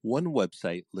 One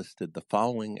website listed the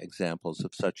following examples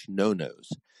of such no-nos: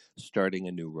 starting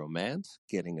a new romance,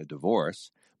 getting a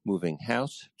divorce, moving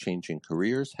house, changing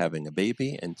careers, having a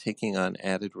baby, and taking on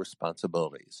added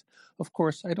responsibilities. Of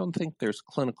course, I don't think there's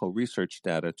clinical research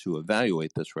data to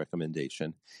evaluate this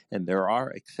recommendation, and there are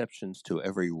exceptions to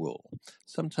every rule.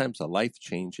 Sometimes a life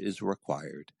change is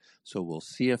required, so we'll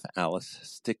see if Alice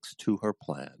sticks to her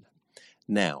plan.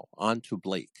 Now, on to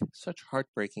Blake. Such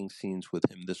heartbreaking scenes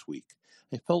with him this week.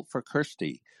 I felt for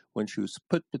Kirsty when she was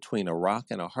put between a rock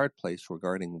and a hard place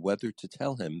regarding whether to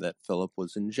tell him that Philip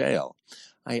was in jail.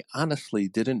 I honestly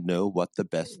didn't know what the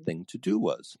best thing to do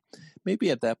was. Maybe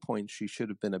at that point she should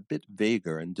have been a bit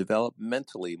vaguer and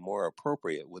developmentally more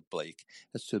appropriate with Blake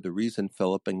as to the reason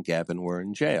Philip and Gavin were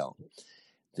in jail.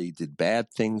 They did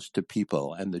bad things to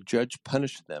people, and the judge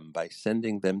punished them by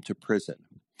sending them to prison.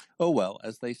 Oh well,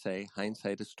 as they say,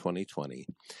 hindsight is 20/20.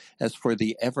 As for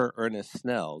the ever-earnest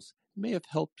Snells, it may have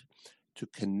helped to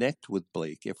connect with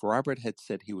Blake if Robert had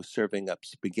said he was serving up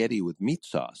spaghetti with meat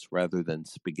sauce rather than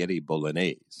spaghetti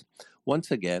bolognese.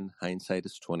 Once again, hindsight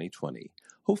is 20/20.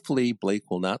 Hopefully, Blake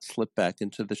will not slip back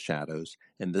into the shadows,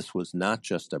 and this was not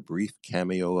just a brief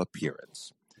cameo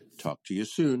appearance. Talk to you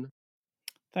soon.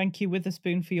 Thank you,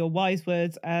 Witherspoon, for your wise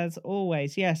words, as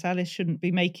always. Yes, Alice shouldn't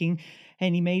be making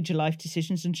any major life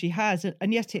decisions, and she has.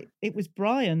 And yet it was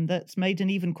Brian that's made an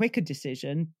even quicker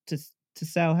decision to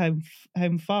sell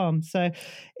Home Farm. So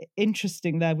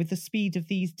interesting there with the speed of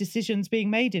these decisions being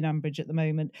made in Ambridge at the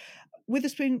moment.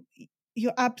 Witherspoon,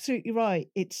 you're absolutely right.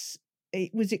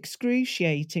 It was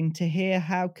excruciating to hear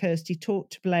how Kirsty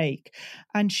talked to Blake,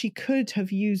 and she could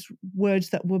have used words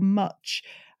that were much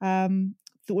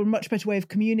better way of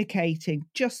communicating,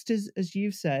 just as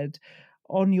you said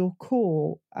on your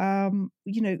call.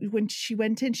 When she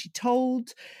went in, she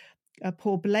told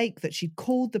poor Blake that she'd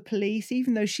called the police,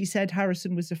 even though she said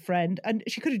Harrison was a friend. And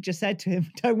she could have just said to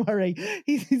him, don't worry,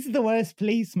 he's the worst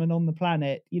policeman on the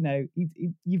planet. You know,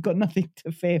 you've got nothing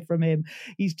to fear from him.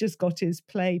 He's just got his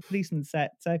policeman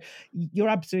set. So you're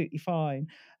absolutely fine.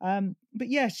 But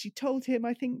yes, she told him,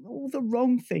 I think, all the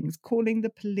wrong things, calling the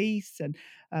police, and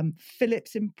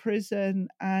Philip's in prison.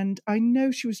 And I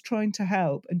know she was trying to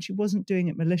help and she wasn't doing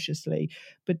it maliciously,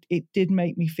 but it did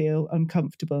make me feel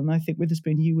uncomfortable. And I think,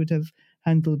 Witherspoon, you would have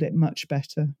handled it much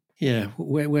better. Yeah,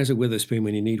 where's a Witherspoon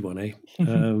when you need one, eh?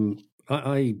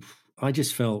 I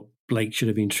just felt Blake should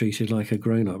have been treated like a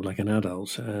grown-up, like an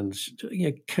adult. And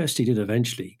Kirsty did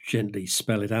eventually gently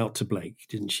spell it out to Blake,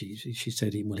 didn't she? She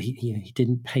said, he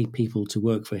didn't pay people to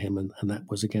work for him, and that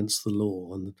was against the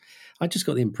law. And I just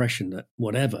got the impression that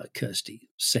whatever Kirsty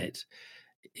said,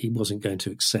 he wasn't going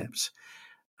to accept.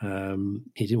 He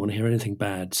didn't want to hear anything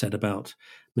bad said about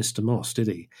Mr. Moss, did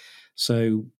he?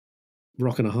 So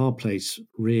rock and a hard place,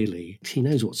 really. He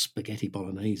knows what spaghetti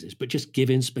bolognese is, but just give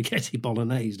him spaghetti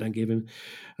bolognese. Don't give him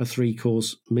a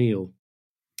 3-course meal.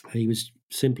 He was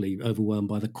simply overwhelmed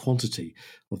by the quantity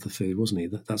of the food, wasn't he?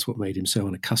 That's what made him so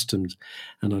unaccustomed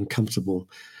and uncomfortable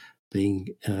being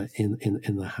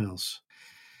in the house.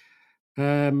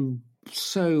 I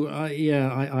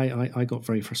got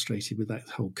very frustrated with that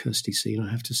whole Kirsty scene, I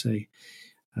have to say.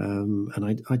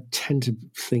 And I tend to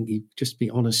think you just be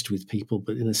honest with people,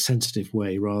 but in a sensitive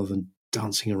way rather than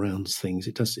dancing around things.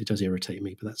 It does irritate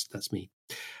me, but that's me.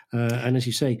 And as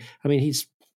you say, I mean,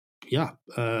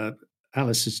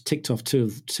 Alice has ticked off two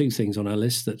things on her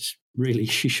list that really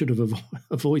she should have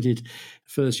avoided.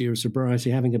 First year of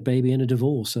sobriety, having a baby, and a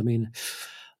divorce. I mean,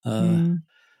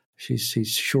 she's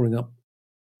shoring up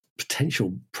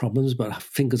potential problems, but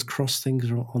fingers crossed,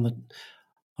 things are on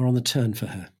the turn for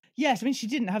her. Yes, I mean, she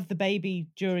didn't have the baby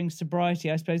during sobriety.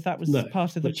 I suppose that was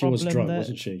part of the problem. She was drunk,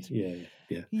 wasn't she? Yeah.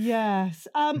 Yes,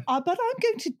 but I'm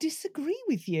going to disagree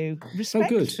with you,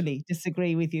 respectfully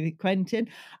disagree with you, Quentin.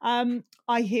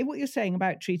 I hear what you're saying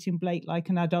about treating Blake like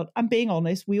an adult. I'm being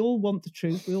honest. We all want the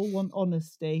truth. We all want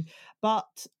honesty.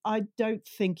 But I don't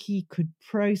think he could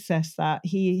process that.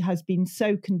 He has been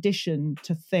so conditioned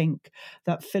to think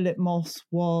that Philip Moss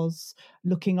was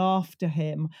looking after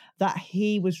him, that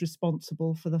he was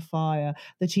responsible for the fire,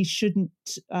 that he shouldn't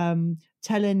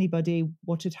tell anybody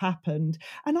what had happened.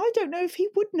 And I don't know if he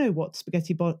would know what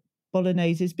spaghetti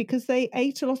bolognese is, because they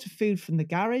ate a lot of food from the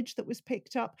garage that was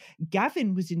picked up.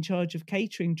 Gavin was in charge of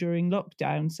catering during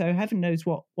lockdown, so heaven knows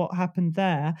what happened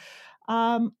there.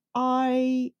 I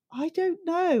don't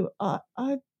know.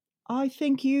 I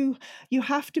think you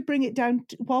have to bring it down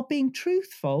while being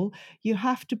truthful. You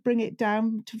have to bring it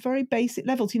down to very basic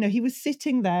levels. You know, he was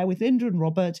sitting there with Linda and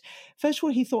Robert. First of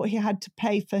all, he thought he had to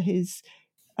pay for his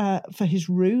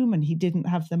room, and he didn't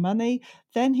have the money.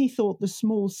 Then he thought the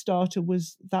small starter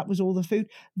was all the food.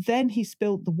 Then he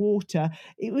spilled the water.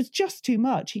 It was just too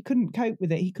much. He couldn't cope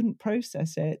with it. He couldn't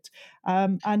process it.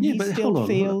 And he still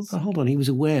feels. Hold on. He was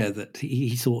aware that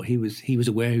he thought he was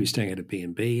aware he was staying at a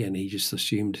B&B, and he just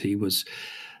assumed he was,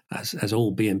 as all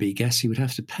B&B guests, he would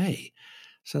have to pay.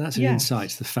 So that's an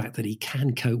insight to the fact that he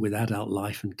can cope with adult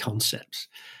life and concepts.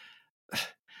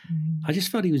 I just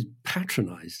felt he was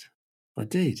patronised. I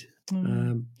did.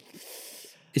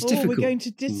 It's difficult. We're going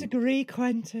to disagree,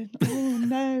 Quentin. Oh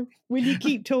no! Will you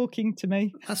keep talking to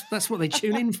me? That's what they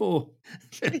tune in for.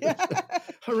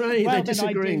 Hooray! They're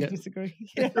disagreeing.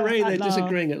 Yeah, hooray! They're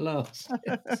disagreeing at last.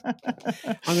 Yes.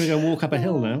 I'm going to go and walk up a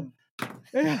hill now.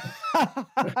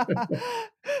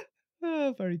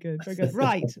 Oh, very good, very good.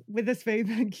 Right, Witherspoon,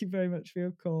 thank you very much for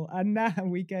your call. And now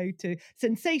we go to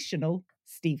sensational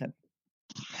Stephen.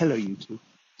 Hello, you two.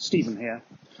 Stephen here.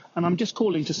 And I'm just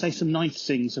calling to say some nice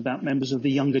things about members of the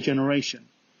younger generation,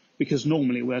 because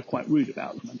normally we're quite rude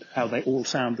about them and how they all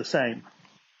sound the same.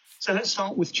 So let's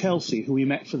start with Chelsea, who we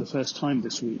met for the first time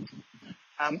this week.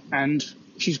 And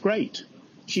she's great.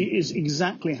 She is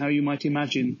exactly how you might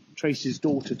imagine Tracy's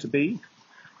daughter to be.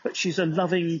 But she's a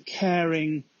loving,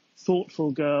 caring,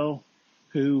 thoughtful girl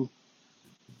who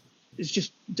is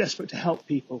just desperate to help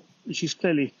people. And she's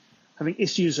clearly having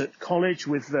issues at college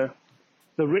with the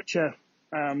richer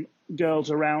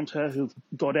girls around her who've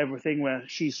got everything, where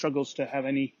she struggles to have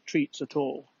any treats at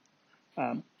all.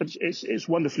 But it's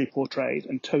wonderfully portrayed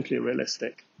and totally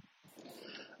realistic.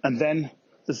 And then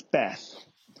there's Beth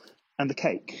and the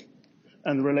cake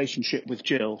and the relationship with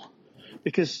Jill,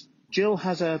 because Jill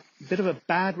has a bit of a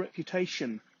bad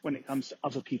reputation when it comes to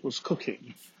other people's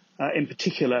cooking. In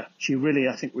particular, she really,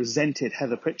 I think, resented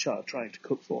Heather Pritchard trying to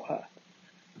cook for her.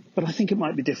 But I think it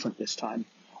might be different this time.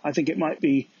 I think it might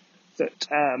be that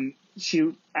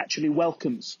she actually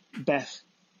welcomes Beth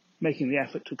making the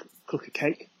effort to cook a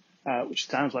cake, which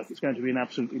sounds like it's going to be an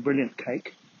absolutely brilliant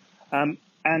cake.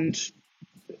 And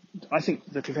I think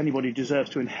that if anybody deserves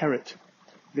to inherit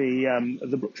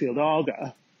the Brookfield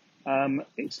Arga,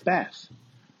 it's Beth.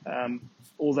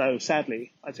 Although,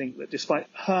 sadly, I think that despite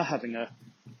her having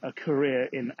a career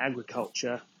in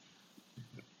agriculture,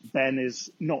 Ben is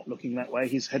not looking that way.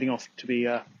 He's heading off to be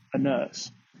a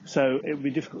nurse. So it would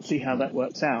be difficult to see how that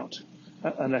works out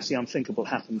unless the unthinkable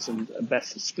happens and Beth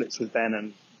splits with Ben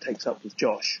and takes up with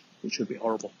Josh, which would be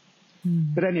horrible.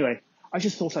 But anyway, I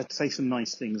just thought I'd say some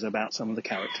nice things about some of the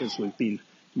characters we've been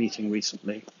meeting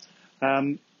recently.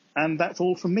 And that's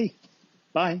all from me.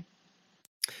 Bye.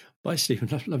 Bye, Stephen.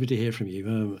 Lovely to hear from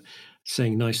you.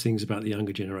 Saying nice things about the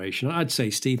younger generation. I'd say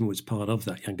Stephen was part of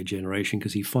that younger generation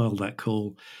because he filed that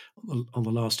call on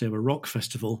the last ever rock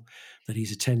festival that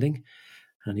he's attending,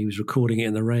 and he was recording it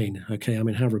in the rain. Okay, I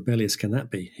mean, how rebellious can that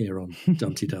be here on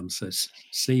Dumpty Dum? So,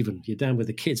 Stephen, you're down with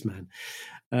the kids, man.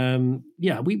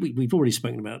 We've already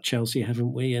spoken about Chelsea,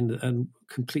 haven't we? And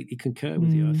completely concur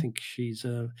with you. I think she's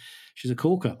a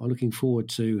corker. I'm looking forward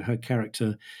to her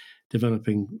character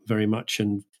developing very much,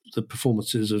 and the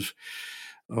performances of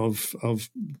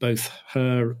both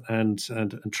her and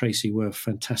Tracy were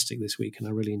fantastic this week, and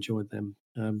I really enjoyed them.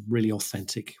 Really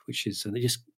authentic, and it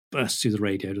just bursts through the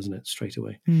radio, doesn't it, straight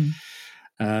away?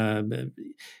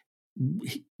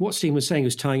 What Stephen was saying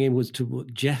was tying in with to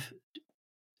what Jeff.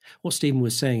 What Stephen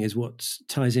was saying is what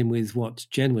ties in with what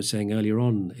Jen was saying earlier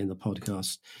on in the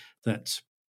podcast. That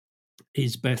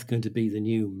is Beth going to be the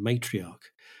new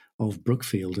matriarch of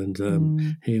Brookfield,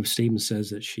 and here Stephen says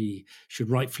that she should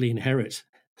rightfully inherit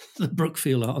the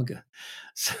Brookfield Arga.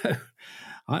 So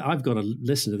I've got to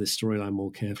listen to this storyline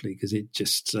more carefully because it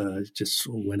just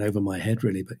went over my head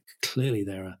really. But clearly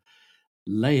there are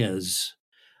layers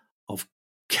of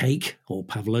cake or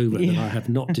pavlova that I have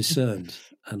not discerned,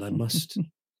 and I must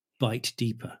bite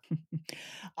deeper.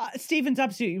 Stephen's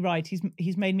absolutely right.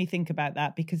 He's made me think about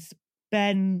that because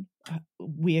Ben,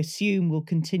 we assume, will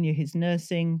continue his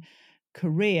nursing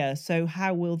career. So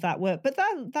how will that work? But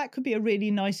that could be a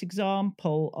really nice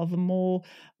example of a more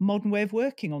modern way of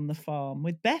working on the farm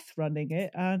with Beth running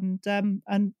it and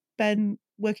Ben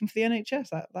working for the NHS.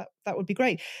 That would be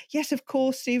great. Yes, of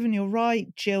course, Stephen, you're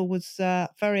right. Jill was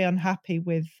very unhappy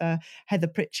with Heather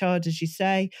Pritchard, as you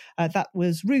say. That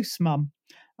was Ruth's mum,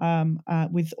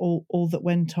 with all that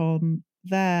went on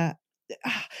there.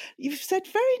 You've said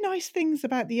very nice things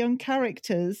about the young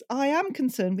characters. I am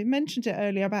concerned. We mentioned it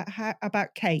earlier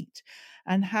about Kate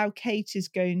and how Kate is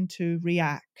going to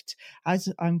react. As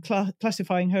I'm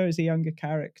classifying her as a younger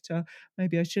character,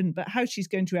 maybe I shouldn't, but how she's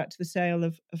going to react to the sale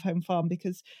of Home Farm,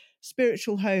 because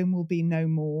Spiritual Home will be no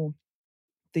more.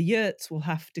 The yurts will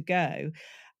have to go.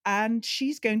 And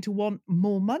she's going to want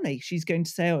more money. She's going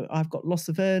to say, "Oh, I've got loss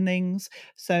of earnings,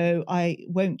 so I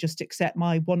won't just accept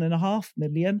my $1.5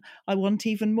 million. I want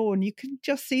even more." And you can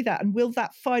just see that. And will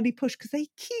that finally push? Because they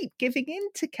keep giving in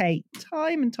to Kate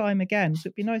time and time again. So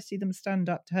it'd be nice to see them stand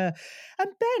up to her. And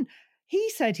Ben, he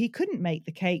said he couldn't make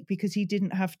the cake because he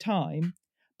didn't have time.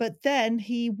 But then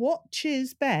he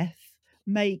watches Beth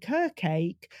make her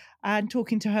cake and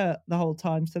talking to her the whole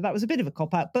time. So that was a bit of a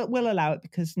cop-out, but we'll allow it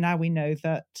because now we know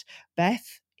that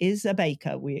Beth is a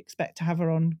baker. We expect to have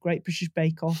her on Great British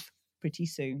Bake Off pretty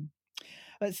soon.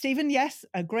 But Stephen, yes,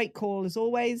 a great call as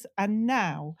always. And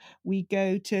now we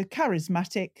go to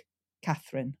charismatic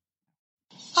Catherine.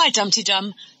 Hi, Dumpty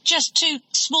Dum. Just two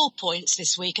small points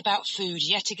this week about food,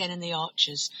 yet again in the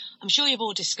Archers. I'm sure you've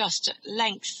all discussed at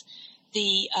length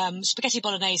the spaghetti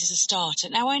bolognese as a starter.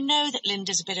 Now, I know that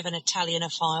Linda's a bit of an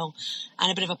Italianophile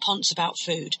and a bit of a ponce about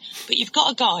food, but you've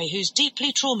got a guy who's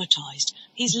deeply traumatised.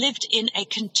 He's lived in a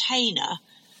container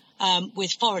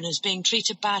with foreigners being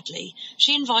treated badly.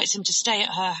 She invites him to stay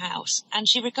at her house, and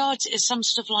she regards it as some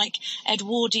sort of like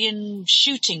Edwardian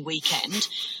shooting weekend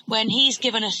when he's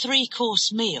given a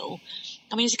 3-course meal.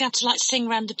 I mean, he's going to sing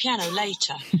round the piano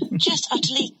later. Just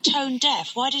utterly tone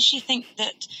deaf. Why does she think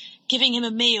that giving him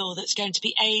a meal that's going to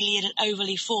be alien and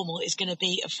overly formal is going to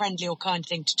be a friendly or kind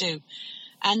thing to do?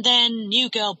 And then new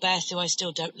girl Beth, who I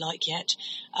still don't like yet,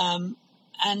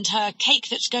 and her cake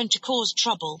that's going to cause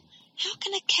trouble. How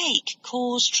can a cake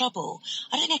cause trouble?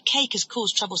 I don't think a cake has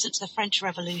caused trouble since the French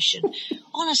Revolution.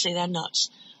 Honestly, they're nuts.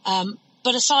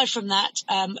 But aside from that,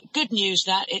 good news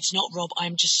that it's not Rob.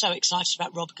 I'm just so excited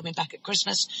about Rob coming back at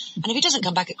Christmas. And if he doesn't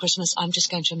come back at Christmas, I'm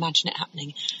just going to imagine it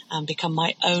happening and become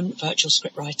my own virtual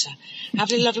scriptwriter.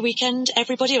 Have a lovely weekend,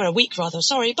 everybody, or a week rather.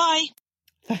 Sorry, bye.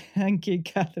 Thank you,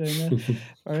 Catherine.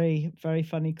 Very, very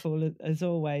funny call as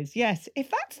always. Yes,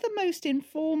 if that's the most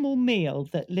informal meal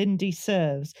that Lindy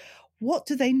serves, what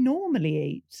do they normally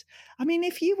eat? I mean,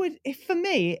 if for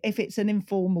me, if it's an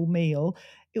informal meal,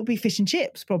 it'll be fish and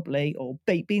chips probably, or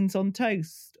baked beans on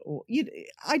toast, or you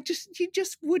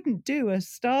just wouldn't do a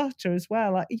starter as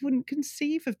well. Like, you wouldn't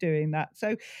conceive of doing that.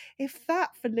 So if that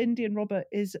for Lindy and Robert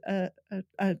is a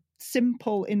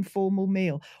simple informal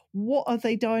meal, what are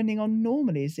they dining on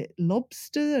normally? Is it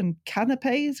lobster and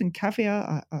canapes and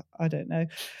caviar? I don't know.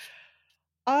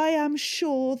 I am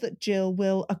sure that Jill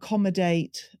will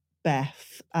accommodate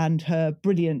Beth and her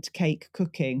brilliant cake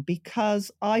cooking,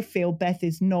 because I feel Beth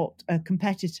is not a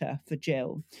competitor for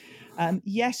Jill.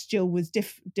 Yes, Jill was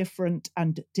different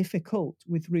and difficult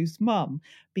with Ruth's mum,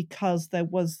 because there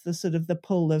was the sort of the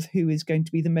pull of who is going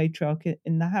to be the matriarch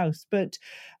in the house. But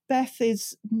Beth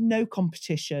is no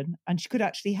competition, and she could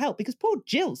actually help, because poor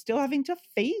Jill's still having to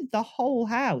feed the whole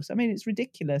house. I mean, it's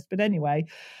ridiculous. But anyway,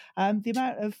 the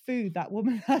amount of food that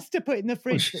woman has to put in the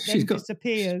fridge that then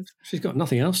disappears. She's got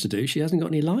nothing else to do. She hasn't got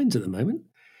any lines at the moment.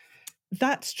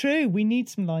 That's true. We need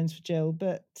some lines for Jill.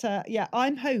 But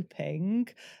I'm hoping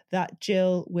that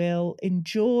Jill will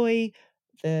enjoy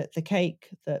the cake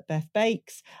that Beth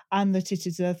bakes, and that it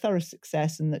is a thorough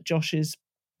success, and that Josh is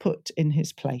put in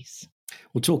his place.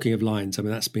 Well, talking of lines, I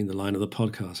mean, that's been the line of the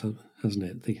podcast, hasn't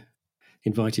it? The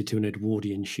invited to an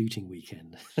Edwardian shooting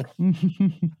weekend.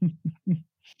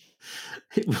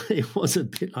 It was a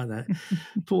bit like that.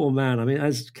 Poor man. I mean,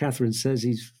 as Catherine says,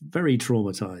 he's very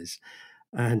traumatized.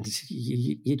 And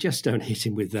you just don't hit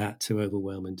him with that to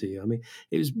overwhelm him, do you? I mean,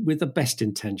 it was with the best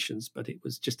intentions, but it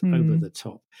was just over the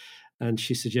top. And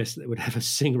she suggested they would have a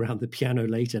sing around the piano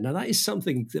later. Now, that is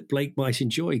something that Blake might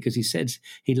enjoy, because he said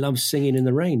he loves singing in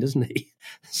the rain, doesn't he?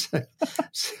 So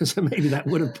maybe that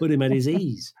would have put him at his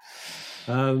ease.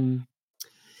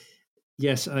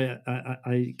 Yes,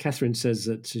 Catherine says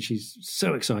that she's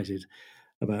so excited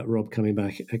about Rob coming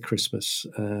back at Christmas,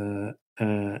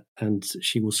 and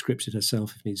she will script it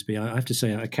herself if needs be. I have to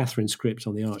say, a Catherine script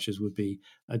on the Archers would be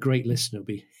a great listen.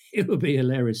 It would be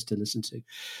hilarious to listen to.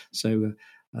 So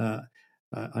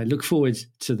I look forward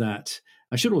to that.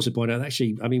 I should also point out,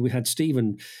 actually, I mean, we had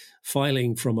Stephen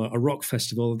filing from a rock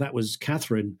festival. That was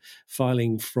Catherine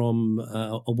filing from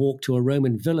a walk to a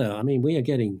Roman villa. I mean, we're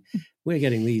getting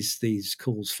these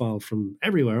calls filed from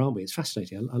everywhere, aren't we? It's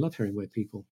fascinating. I love hearing where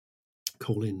people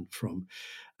call in from.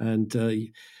 And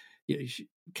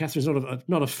Catherine's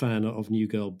not a fan of new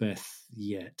girl Beth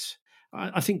yet.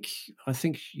 I think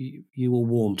you will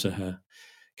warm to her,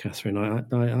 Catherine.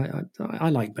 I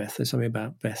like Beth. There's something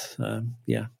about Beth.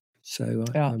 So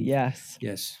yes,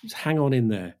 hang on in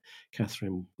there,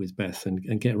 Catherine, with Beth,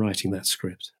 and get writing that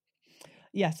script.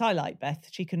 Yes, I like Beth.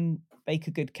 She can bake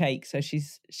a good cake, so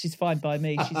she's fine by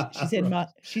me.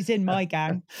 She's in my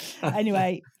gang.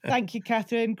 Anyway, thank you,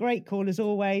 Catherine. Great call as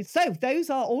always. So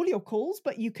those are all your calls,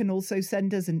 but you can also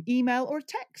send us an email or a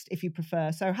text if you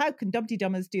prefer. So how can Dumpty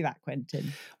Dummers do that,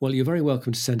 Quentin? Well, you're very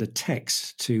welcome to send a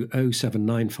text to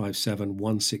 07957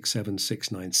 167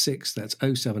 696. That's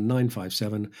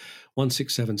 07957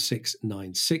 167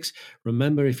 696.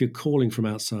 Remember, if you're calling from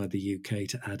outside the UK,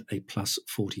 to add a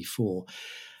 +44.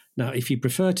 Now, if you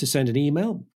prefer to send an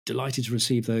email, delighted to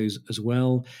receive those as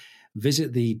well.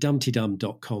 Visit the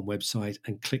dumptydum.com website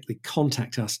and click the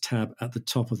Contact Us tab at the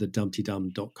top of the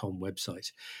dumptydum.com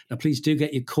website. Now, please do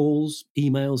get your calls,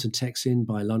 emails and texts in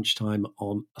by lunchtime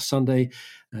on a Sunday,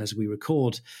 as we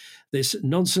record this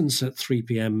nonsense at 3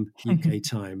 p.m. UK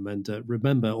time. And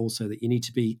remember also that you need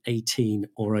to be 18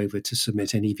 or over to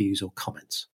submit any views or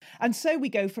comments. And so we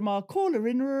go from our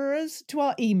caller-innerers to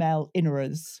our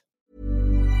email-innerers.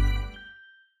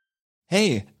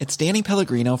 Hey, it's Danny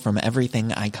Pellegrino from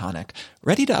Everything Iconic.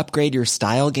 Ready to upgrade your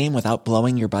style game without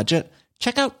blowing your budget?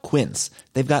 Check out Quince.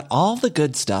 They've got all the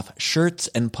good stuff, shirts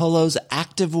and polos,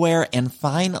 activewear, and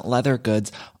fine leather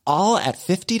goods, all at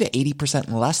 50 to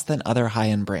 80% less than other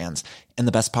high-end brands. And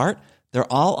the best part?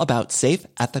 They're all about safe,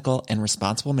 ethical, and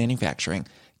responsible manufacturing.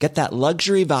 Get that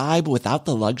luxury vibe without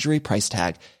the luxury price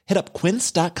tag. Hit up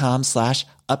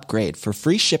quince.com/upgrade for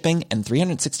free shipping and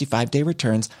 365-day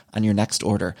returns on your next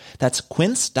order. That's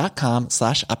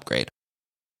quince.com/upgrade.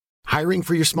 Hiring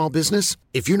for your small business?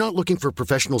 If you're not looking for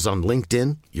professionals on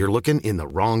LinkedIn, you're looking in the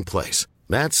wrong place.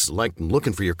 That's like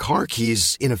looking for your car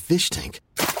keys in a fish tank.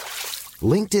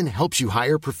 LinkedIn helps you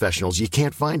hire professionals you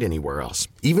can't find anywhere else,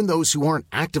 even those who aren't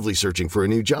actively searching for a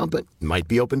new job but might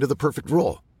be open to the perfect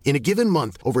role. In a given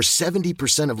month, over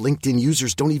 70% of LinkedIn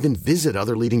users don't even visit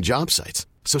other leading job sites.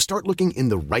 So start looking in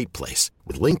the right place.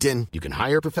 With LinkedIn, you can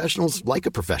hire professionals like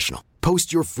a professional.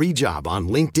 Post your free job on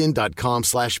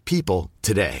linkedin.com/people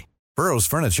today. Burrow's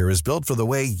furniture is built for the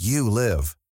way you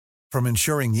live. From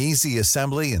ensuring easy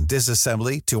assembly and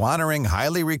disassembly to honoring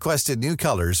highly requested new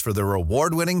colors for their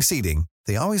award-winning seating,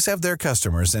 they always have their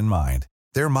customers in mind.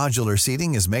 Their modular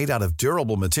seating is made out of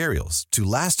durable materials to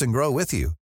last and grow with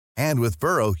you. And with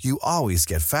Burrow, you always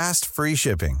get fast, free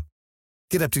shipping.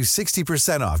 Get up to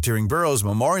 60% off during Burrow's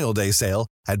Memorial Day sale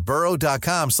at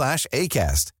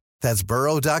burrow.com/ACAST. That's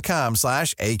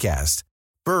burrow.com/ACAST.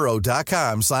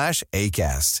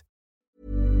 burrow.com/ACAST.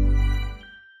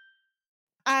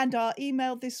 And our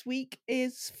email this week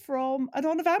is from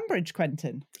Anon of Ambridge,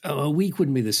 Quentin. Oh, a week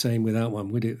wouldn't be the same without one,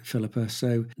 would it, Philippa?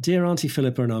 So, dear Auntie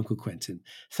Philippa and Uncle Quentin,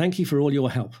 thank you for all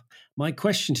your help. My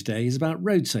question today is about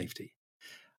road safety.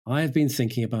 I have been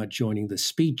thinking about joining the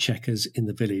speed checkers in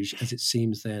the village, as it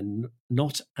seems they're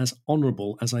not as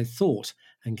honourable as I thought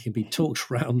and can be talked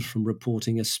round from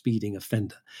reporting a speeding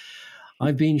offender.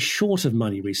 I've been short of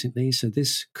money recently, so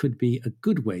this could be a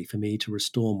good way for me to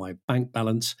restore my bank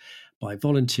balance by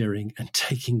volunteering and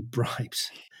taking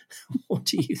bribes. What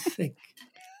do you think?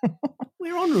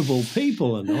 We're honourable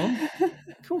people, Anon.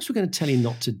 Of course we're going to tell you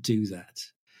not to do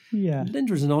that. Yeah.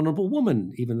 Linda is an honourable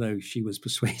woman, even though she was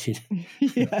persuaded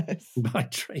by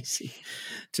Tracy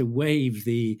to waive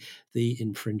the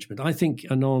infringement. I think,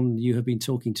 Anon, you have been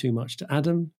talking too much to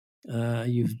Adam.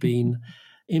 You've been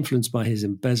influenced by his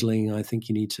embezzling. I think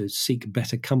you need to seek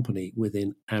better company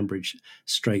within Ambridge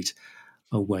straight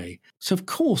away. So, of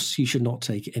course, you should not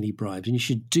take any bribes and you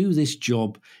should do this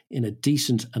job in a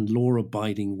decent and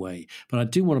law-abiding way. But I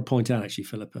do want to point out, actually,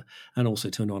 Philippa, and also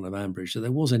to Anon of Ambridge, that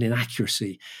there was an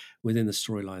inaccuracy within the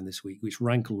storyline this week, which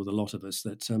rankled with a lot of us,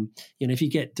 that, if you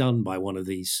get done by one of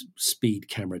these speed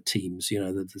camera teams,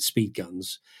 the speed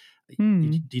guns,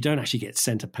 you don't actually get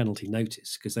sent a penalty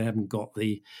notice because they haven't got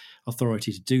the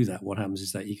authority to do that. What happens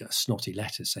is that you get a snotty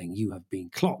letter saying you have been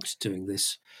clocked doing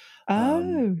this.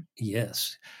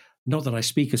 Yes. Not that I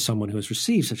speak as someone who has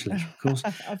received such a letter, of course.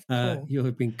 You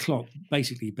have been clocked.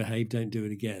 Basically, behave, don't do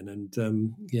it again. And,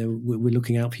 we're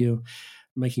looking out for you,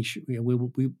 making sure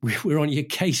we're on your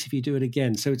case if you do it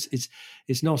again. So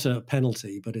it's not a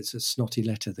penalty, but it's a snotty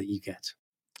letter that you get.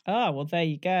 Ah, well, there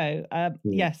you go.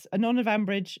 Yes, Anon of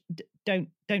Ambridge, don't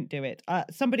do it.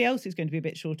 Somebody else who's going to be a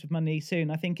bit short of money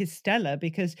soon, I think, is Stella,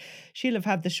 because she'll have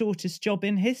had the shortest job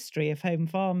in history of home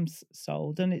farms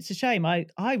sold, and it's a shame. I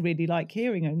really like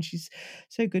hearing her, and she's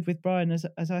so good with Brian,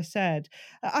 as I said.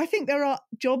 I think there are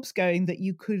jobs going that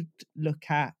you could look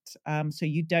at, so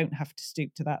you don't have to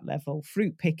stoop to that level.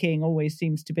 Fruit picking always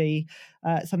seems to be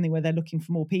something where they're looking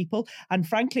for more people, and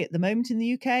frankly, at the moment in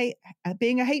the UK,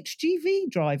 being a HGV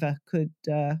driver could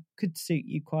suit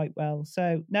you quite well.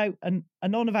 So no,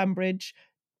 Anon of Ambridge,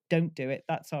 don't do it.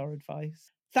 That's our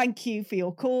advice. Thank you for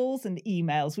your calls and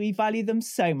emails. We value them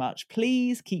so much.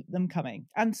 Please keep them coming.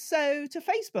 And so to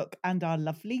Facebook and our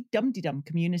lovely Dum-de-Dum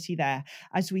community there,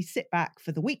 as we sit back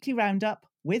for the weekly roundup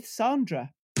with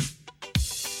Sandra.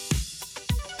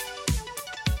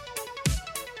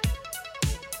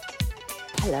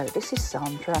 Hello, this is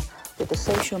Sandra with the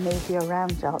social media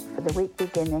roundup for the week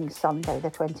beginning Sunday the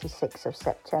 26th of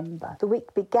September. The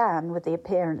week began with the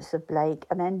appearance of Blake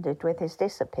and ended with his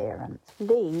disappearance.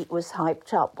 Lee was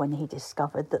hyped up when he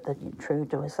discovered that the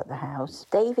intruder was at the house.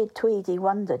 David Tweedy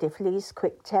wondered if Lee's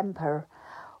quick temper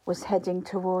was heading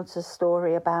towards a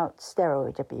story about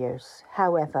steroid abuse.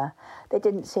 However, there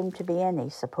didn't seem to be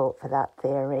any support for that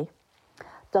theory.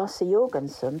 Darcy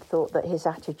Jorgensen thought that his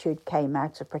attitude came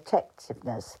out of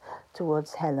protectiveness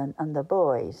towards Helen and the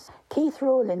boys. Keith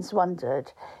Rawlins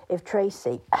wondered if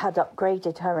Tracy had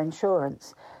upgraded her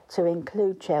insurance to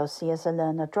include Chelsea as a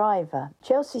learner driver.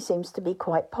 Chelsea seems to be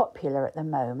quite popular at the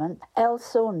moment. Elle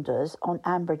Saunders on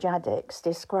Ambridge Addicts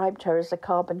described her as a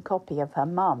carbon copy of her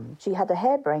mum. She had a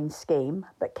harebrained scheme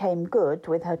but came good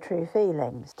with her true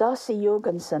feelings. Darcy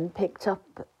Jorgensen picked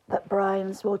up that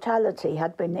Brian's mortality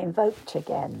had been invoked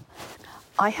again.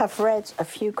 I have read a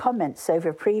few comments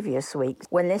over previous weeks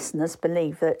when listeners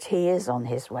believe that he is on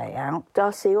his way out.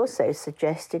 Darcy also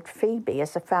suggested Phoebe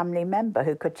as a family member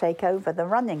who could take over the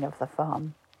running of the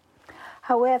farm.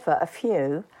 However, a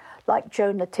few, like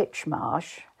Jonah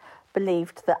Titchmarsh,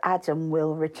 believed that Adam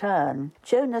will return.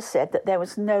 Jonah said that there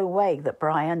was no way that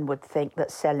Brian would think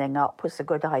that selling up was a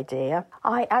good idea.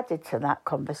 I added to that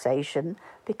conversation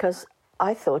because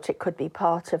I thought it could be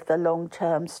part of the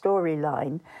long-term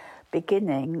storyline,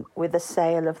 beginning with the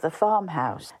sale of the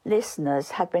farmhouse.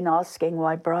 Listeners had been asking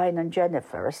why Brian and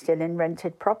Jennifer are still in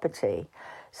rented property,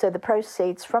 so the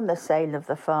proceeds from the sale of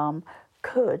the farm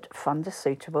could fund a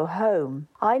suitable home.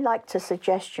 I liked a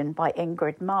suggestion by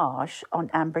Ingrid Marsh on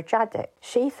Ambridge Addict.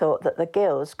 She thought that the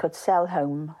Gills could sell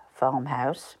home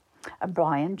farmhouse and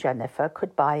Brian and Jennifer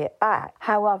could buy it back.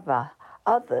 However,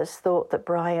 Others thought that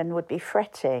Brian would be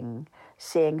fretting,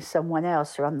 seeing someone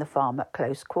else run the farm at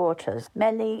close quarters.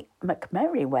 Melly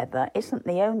McMerriweather isn't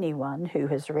the only one who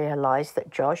has realised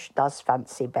that Josh does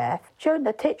fancy Beth.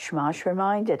 Jonah Titchmarsh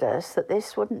reminded us that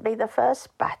this wouldn't be the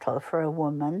first battle for a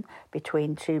woman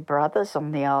between two brothers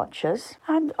on the Archers.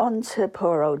 And on to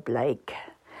poor old Blake.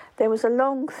 There was a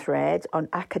long thread on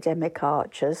academic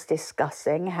archers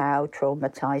discussing how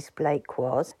traumatised Blake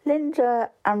was. Linda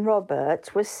and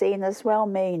Robert were seen as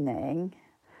well-meaning,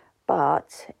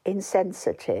 but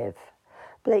insensitive.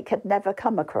 Blake had never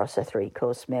come across a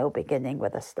three-course meal beginning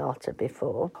with a starter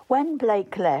before. When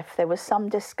Blake left, there was some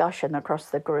discussion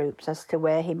across the groups as to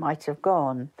where he might have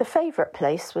gone. The favourite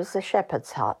place was the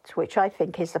shepherd's hut, which I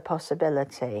think is a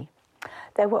possibility.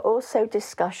 There were also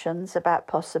discussions about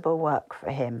possible work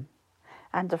for him.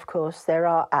 And of course, there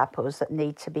are apples that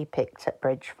need to be picked at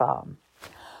Bridge Farm.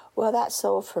 Well, that's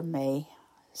all from me.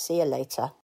 See you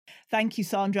later. Thank you,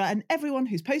 Sandra, and everyone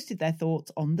who's posted their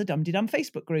thoughts on the Dum Tee Dum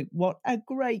Facebook group. What a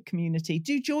great community.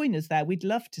 Do join us there. We'd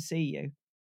love to see you.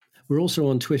 We're also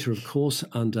on Twitter, of course,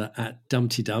 under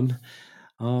 @DumTeeDum.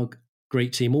 Our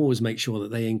great team always make sure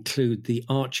that they include the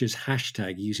Archers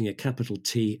hashtag using a capital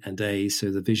T and A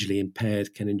so the visually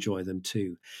impaired can enjoy them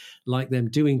too. Like them,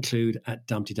 do include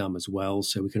 @DumTeeDum as well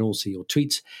so we can all see your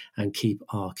tweets and keep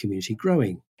our community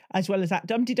growing. As well as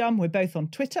 @DumTeeDum, we're both on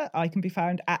Twitter. I can be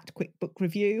found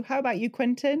 @QuickBookReview. How about you,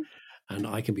 Quentin? And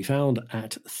I can be found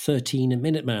at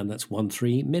 13minuteman. That's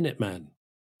 13minuteman.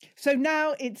 So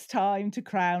now it's time to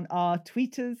crown our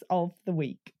tweeters of the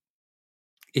week.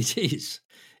 It is.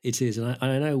 And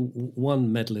I know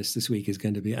one medalist this week is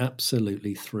going to be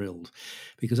absolutely thrilled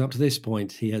because up to this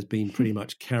point, he has been pretty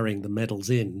much carrying the medals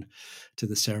in to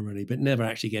the ceremony, but never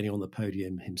actually getting on the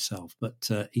podium himself. But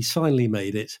he's finally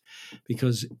made it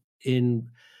because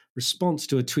in response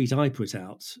to a tweet I put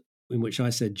out in which I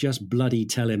said, just bloody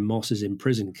tell him Moss is in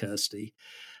prison, Kirsty,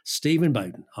 Stephen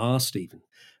Bowden, Stephen,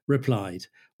 replied,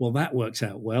 well, that works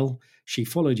out well. She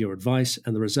followed your advice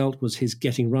and the result was his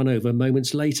getting run over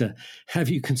moments later. Have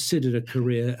you considered a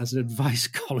career as an advice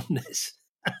columnist?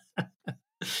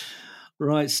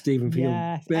 Right, Stephen, for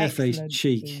your barefaced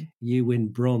cheek, you win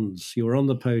bronze. You're on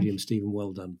the podium, Stephen.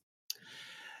 Well done.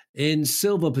 In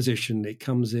silver position, it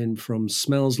comes in from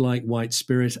Smells Like White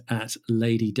Spirit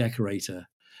 @Lady Decorator.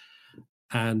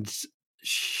 And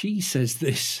she says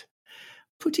this,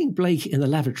 putting Blake in the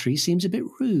lavatory seems a bit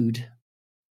rude.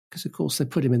 Because, of course, they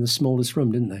put him in the smallest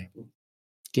room, didn't they?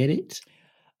 Get it?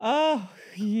 Oh,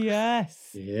 yes.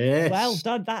 Yes. Well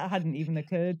done. That hadn't even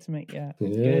occurred to me yet.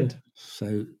 It's good.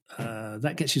 So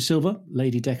that gets you silver,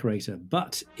 Lady Decorator.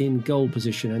 But in gold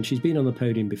position, and she's been on the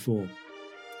podium before,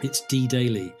 it's Dee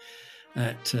Daly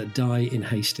at Die in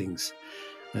Hastings.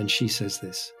 And she says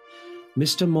this,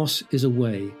 Mr. Moss is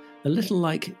away, a little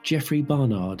like Geoffrey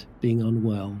Barnard being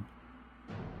unwell.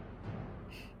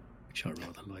 Which I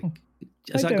rather like.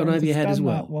 Has that gone over your head as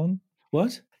well? One.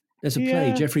 What? There's a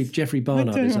play. Geoffrey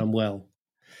Barnard is unwell.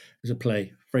 There's a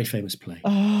play, very famous play.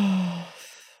 Oh.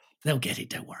 They'll get it.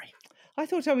 Don't worry. I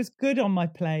thought I was good on my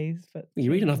plays, but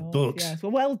you read enough books. Yes.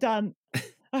 Well done.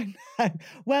 I know.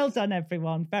 Well done,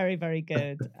 everyone. Very, very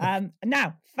good.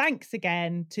 Now, thanks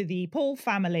again to the Paul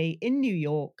family in New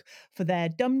York for their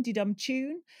Dum Tee Dum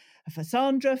tune, for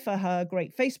Sandra for her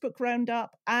great Facebook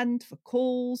roundup, and for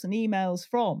calls and emails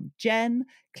from Jen,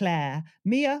 Claire,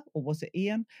 Mia, or was it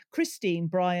Ian, Christine,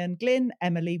 Brian, Glyn,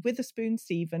 Emily, Witherspoon,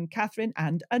 Stephen, Catherine,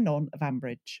 and Anon of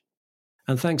Ambridge.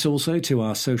 And thanks also to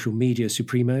our social media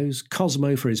supremos,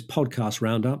 Cosmo for his podcast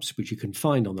roundups, which you can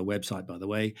find on the website, by the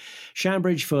way,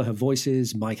 Shambridge for her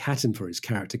voices, Mike Hatton for his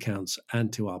character counts,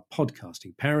 and to our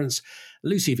podcasting parents,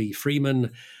 Lucy V.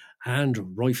 Freeman and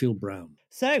Royfield Brown.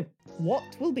 So, what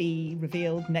will be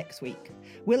revealed next week?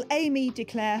 Will Amy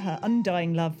declare her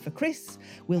undying love for Chris?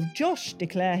 Will Josh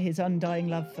declare his undying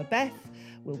love for Beth?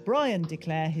 Will Brian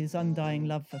declare his undying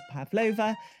love for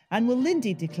Pavlova? And will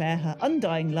Lindy declare her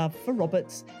undying love for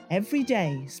Robert's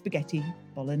everyday spaghetti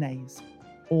bolognese?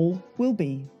 All will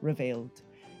be revealed.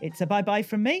 It's a bye-bye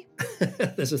from me.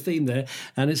 There's a theme there,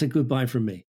 and it's a goodbye from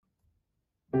me.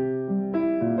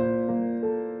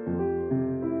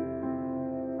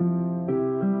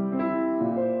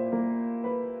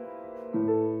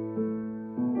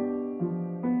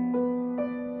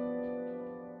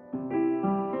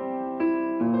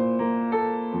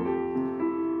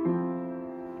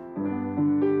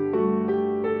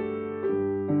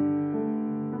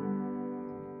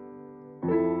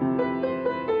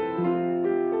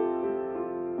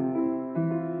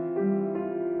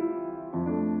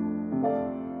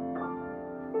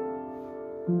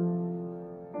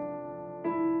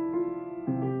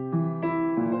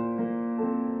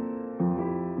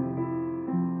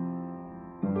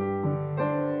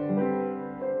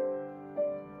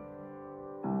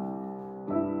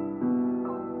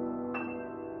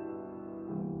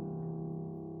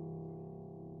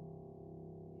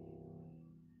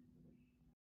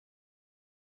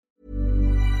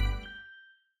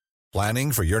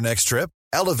 Planning for your next trip?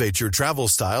 Elevate your travel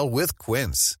style with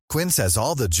Quince. Quince has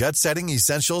all the jet-setting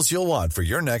essentials you'll want for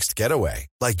your next getaway,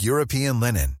 like European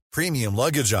linen, premium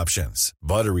luggage options,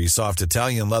 buttery soft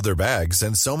Italian leather bags,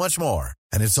 and so much more.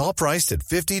 And it's all priced at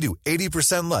 50 to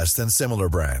 80% less than similar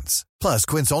brands. Plus,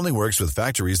 Quince only works with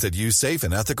factories that use safe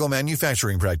and ethical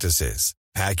manufacturing practices.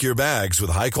 Pack your bags with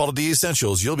high-quality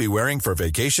essentials you'll be wearing for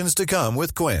vacations to come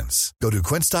with Quince. Go to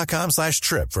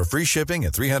quince.com/trip for free shipping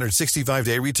and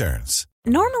 365-day returns.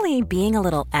 Normally, being a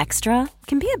little extra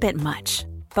can be a bit much.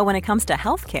 But when it comes to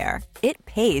healthcare, it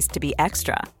pays to be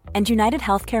extra. And United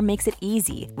Healthcare makes it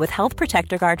easy with Health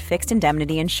Protector Guard fixed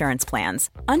indemnity insurance plans.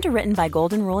 Underwritten by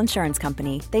Golden Rule Insurance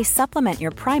Company, they supplement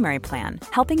your primary plan,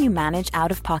 helping you manage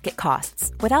out-of-pocket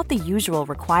costs without the usual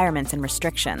requirements and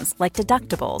restrictions like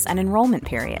deductibles and enrollment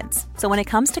periods. So when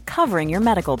it comes to covering your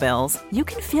medical bills, you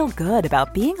can feel good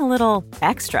about being a little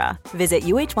extra. Visit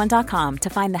UH1.com to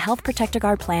find the Health Protector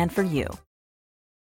Guard plan for you.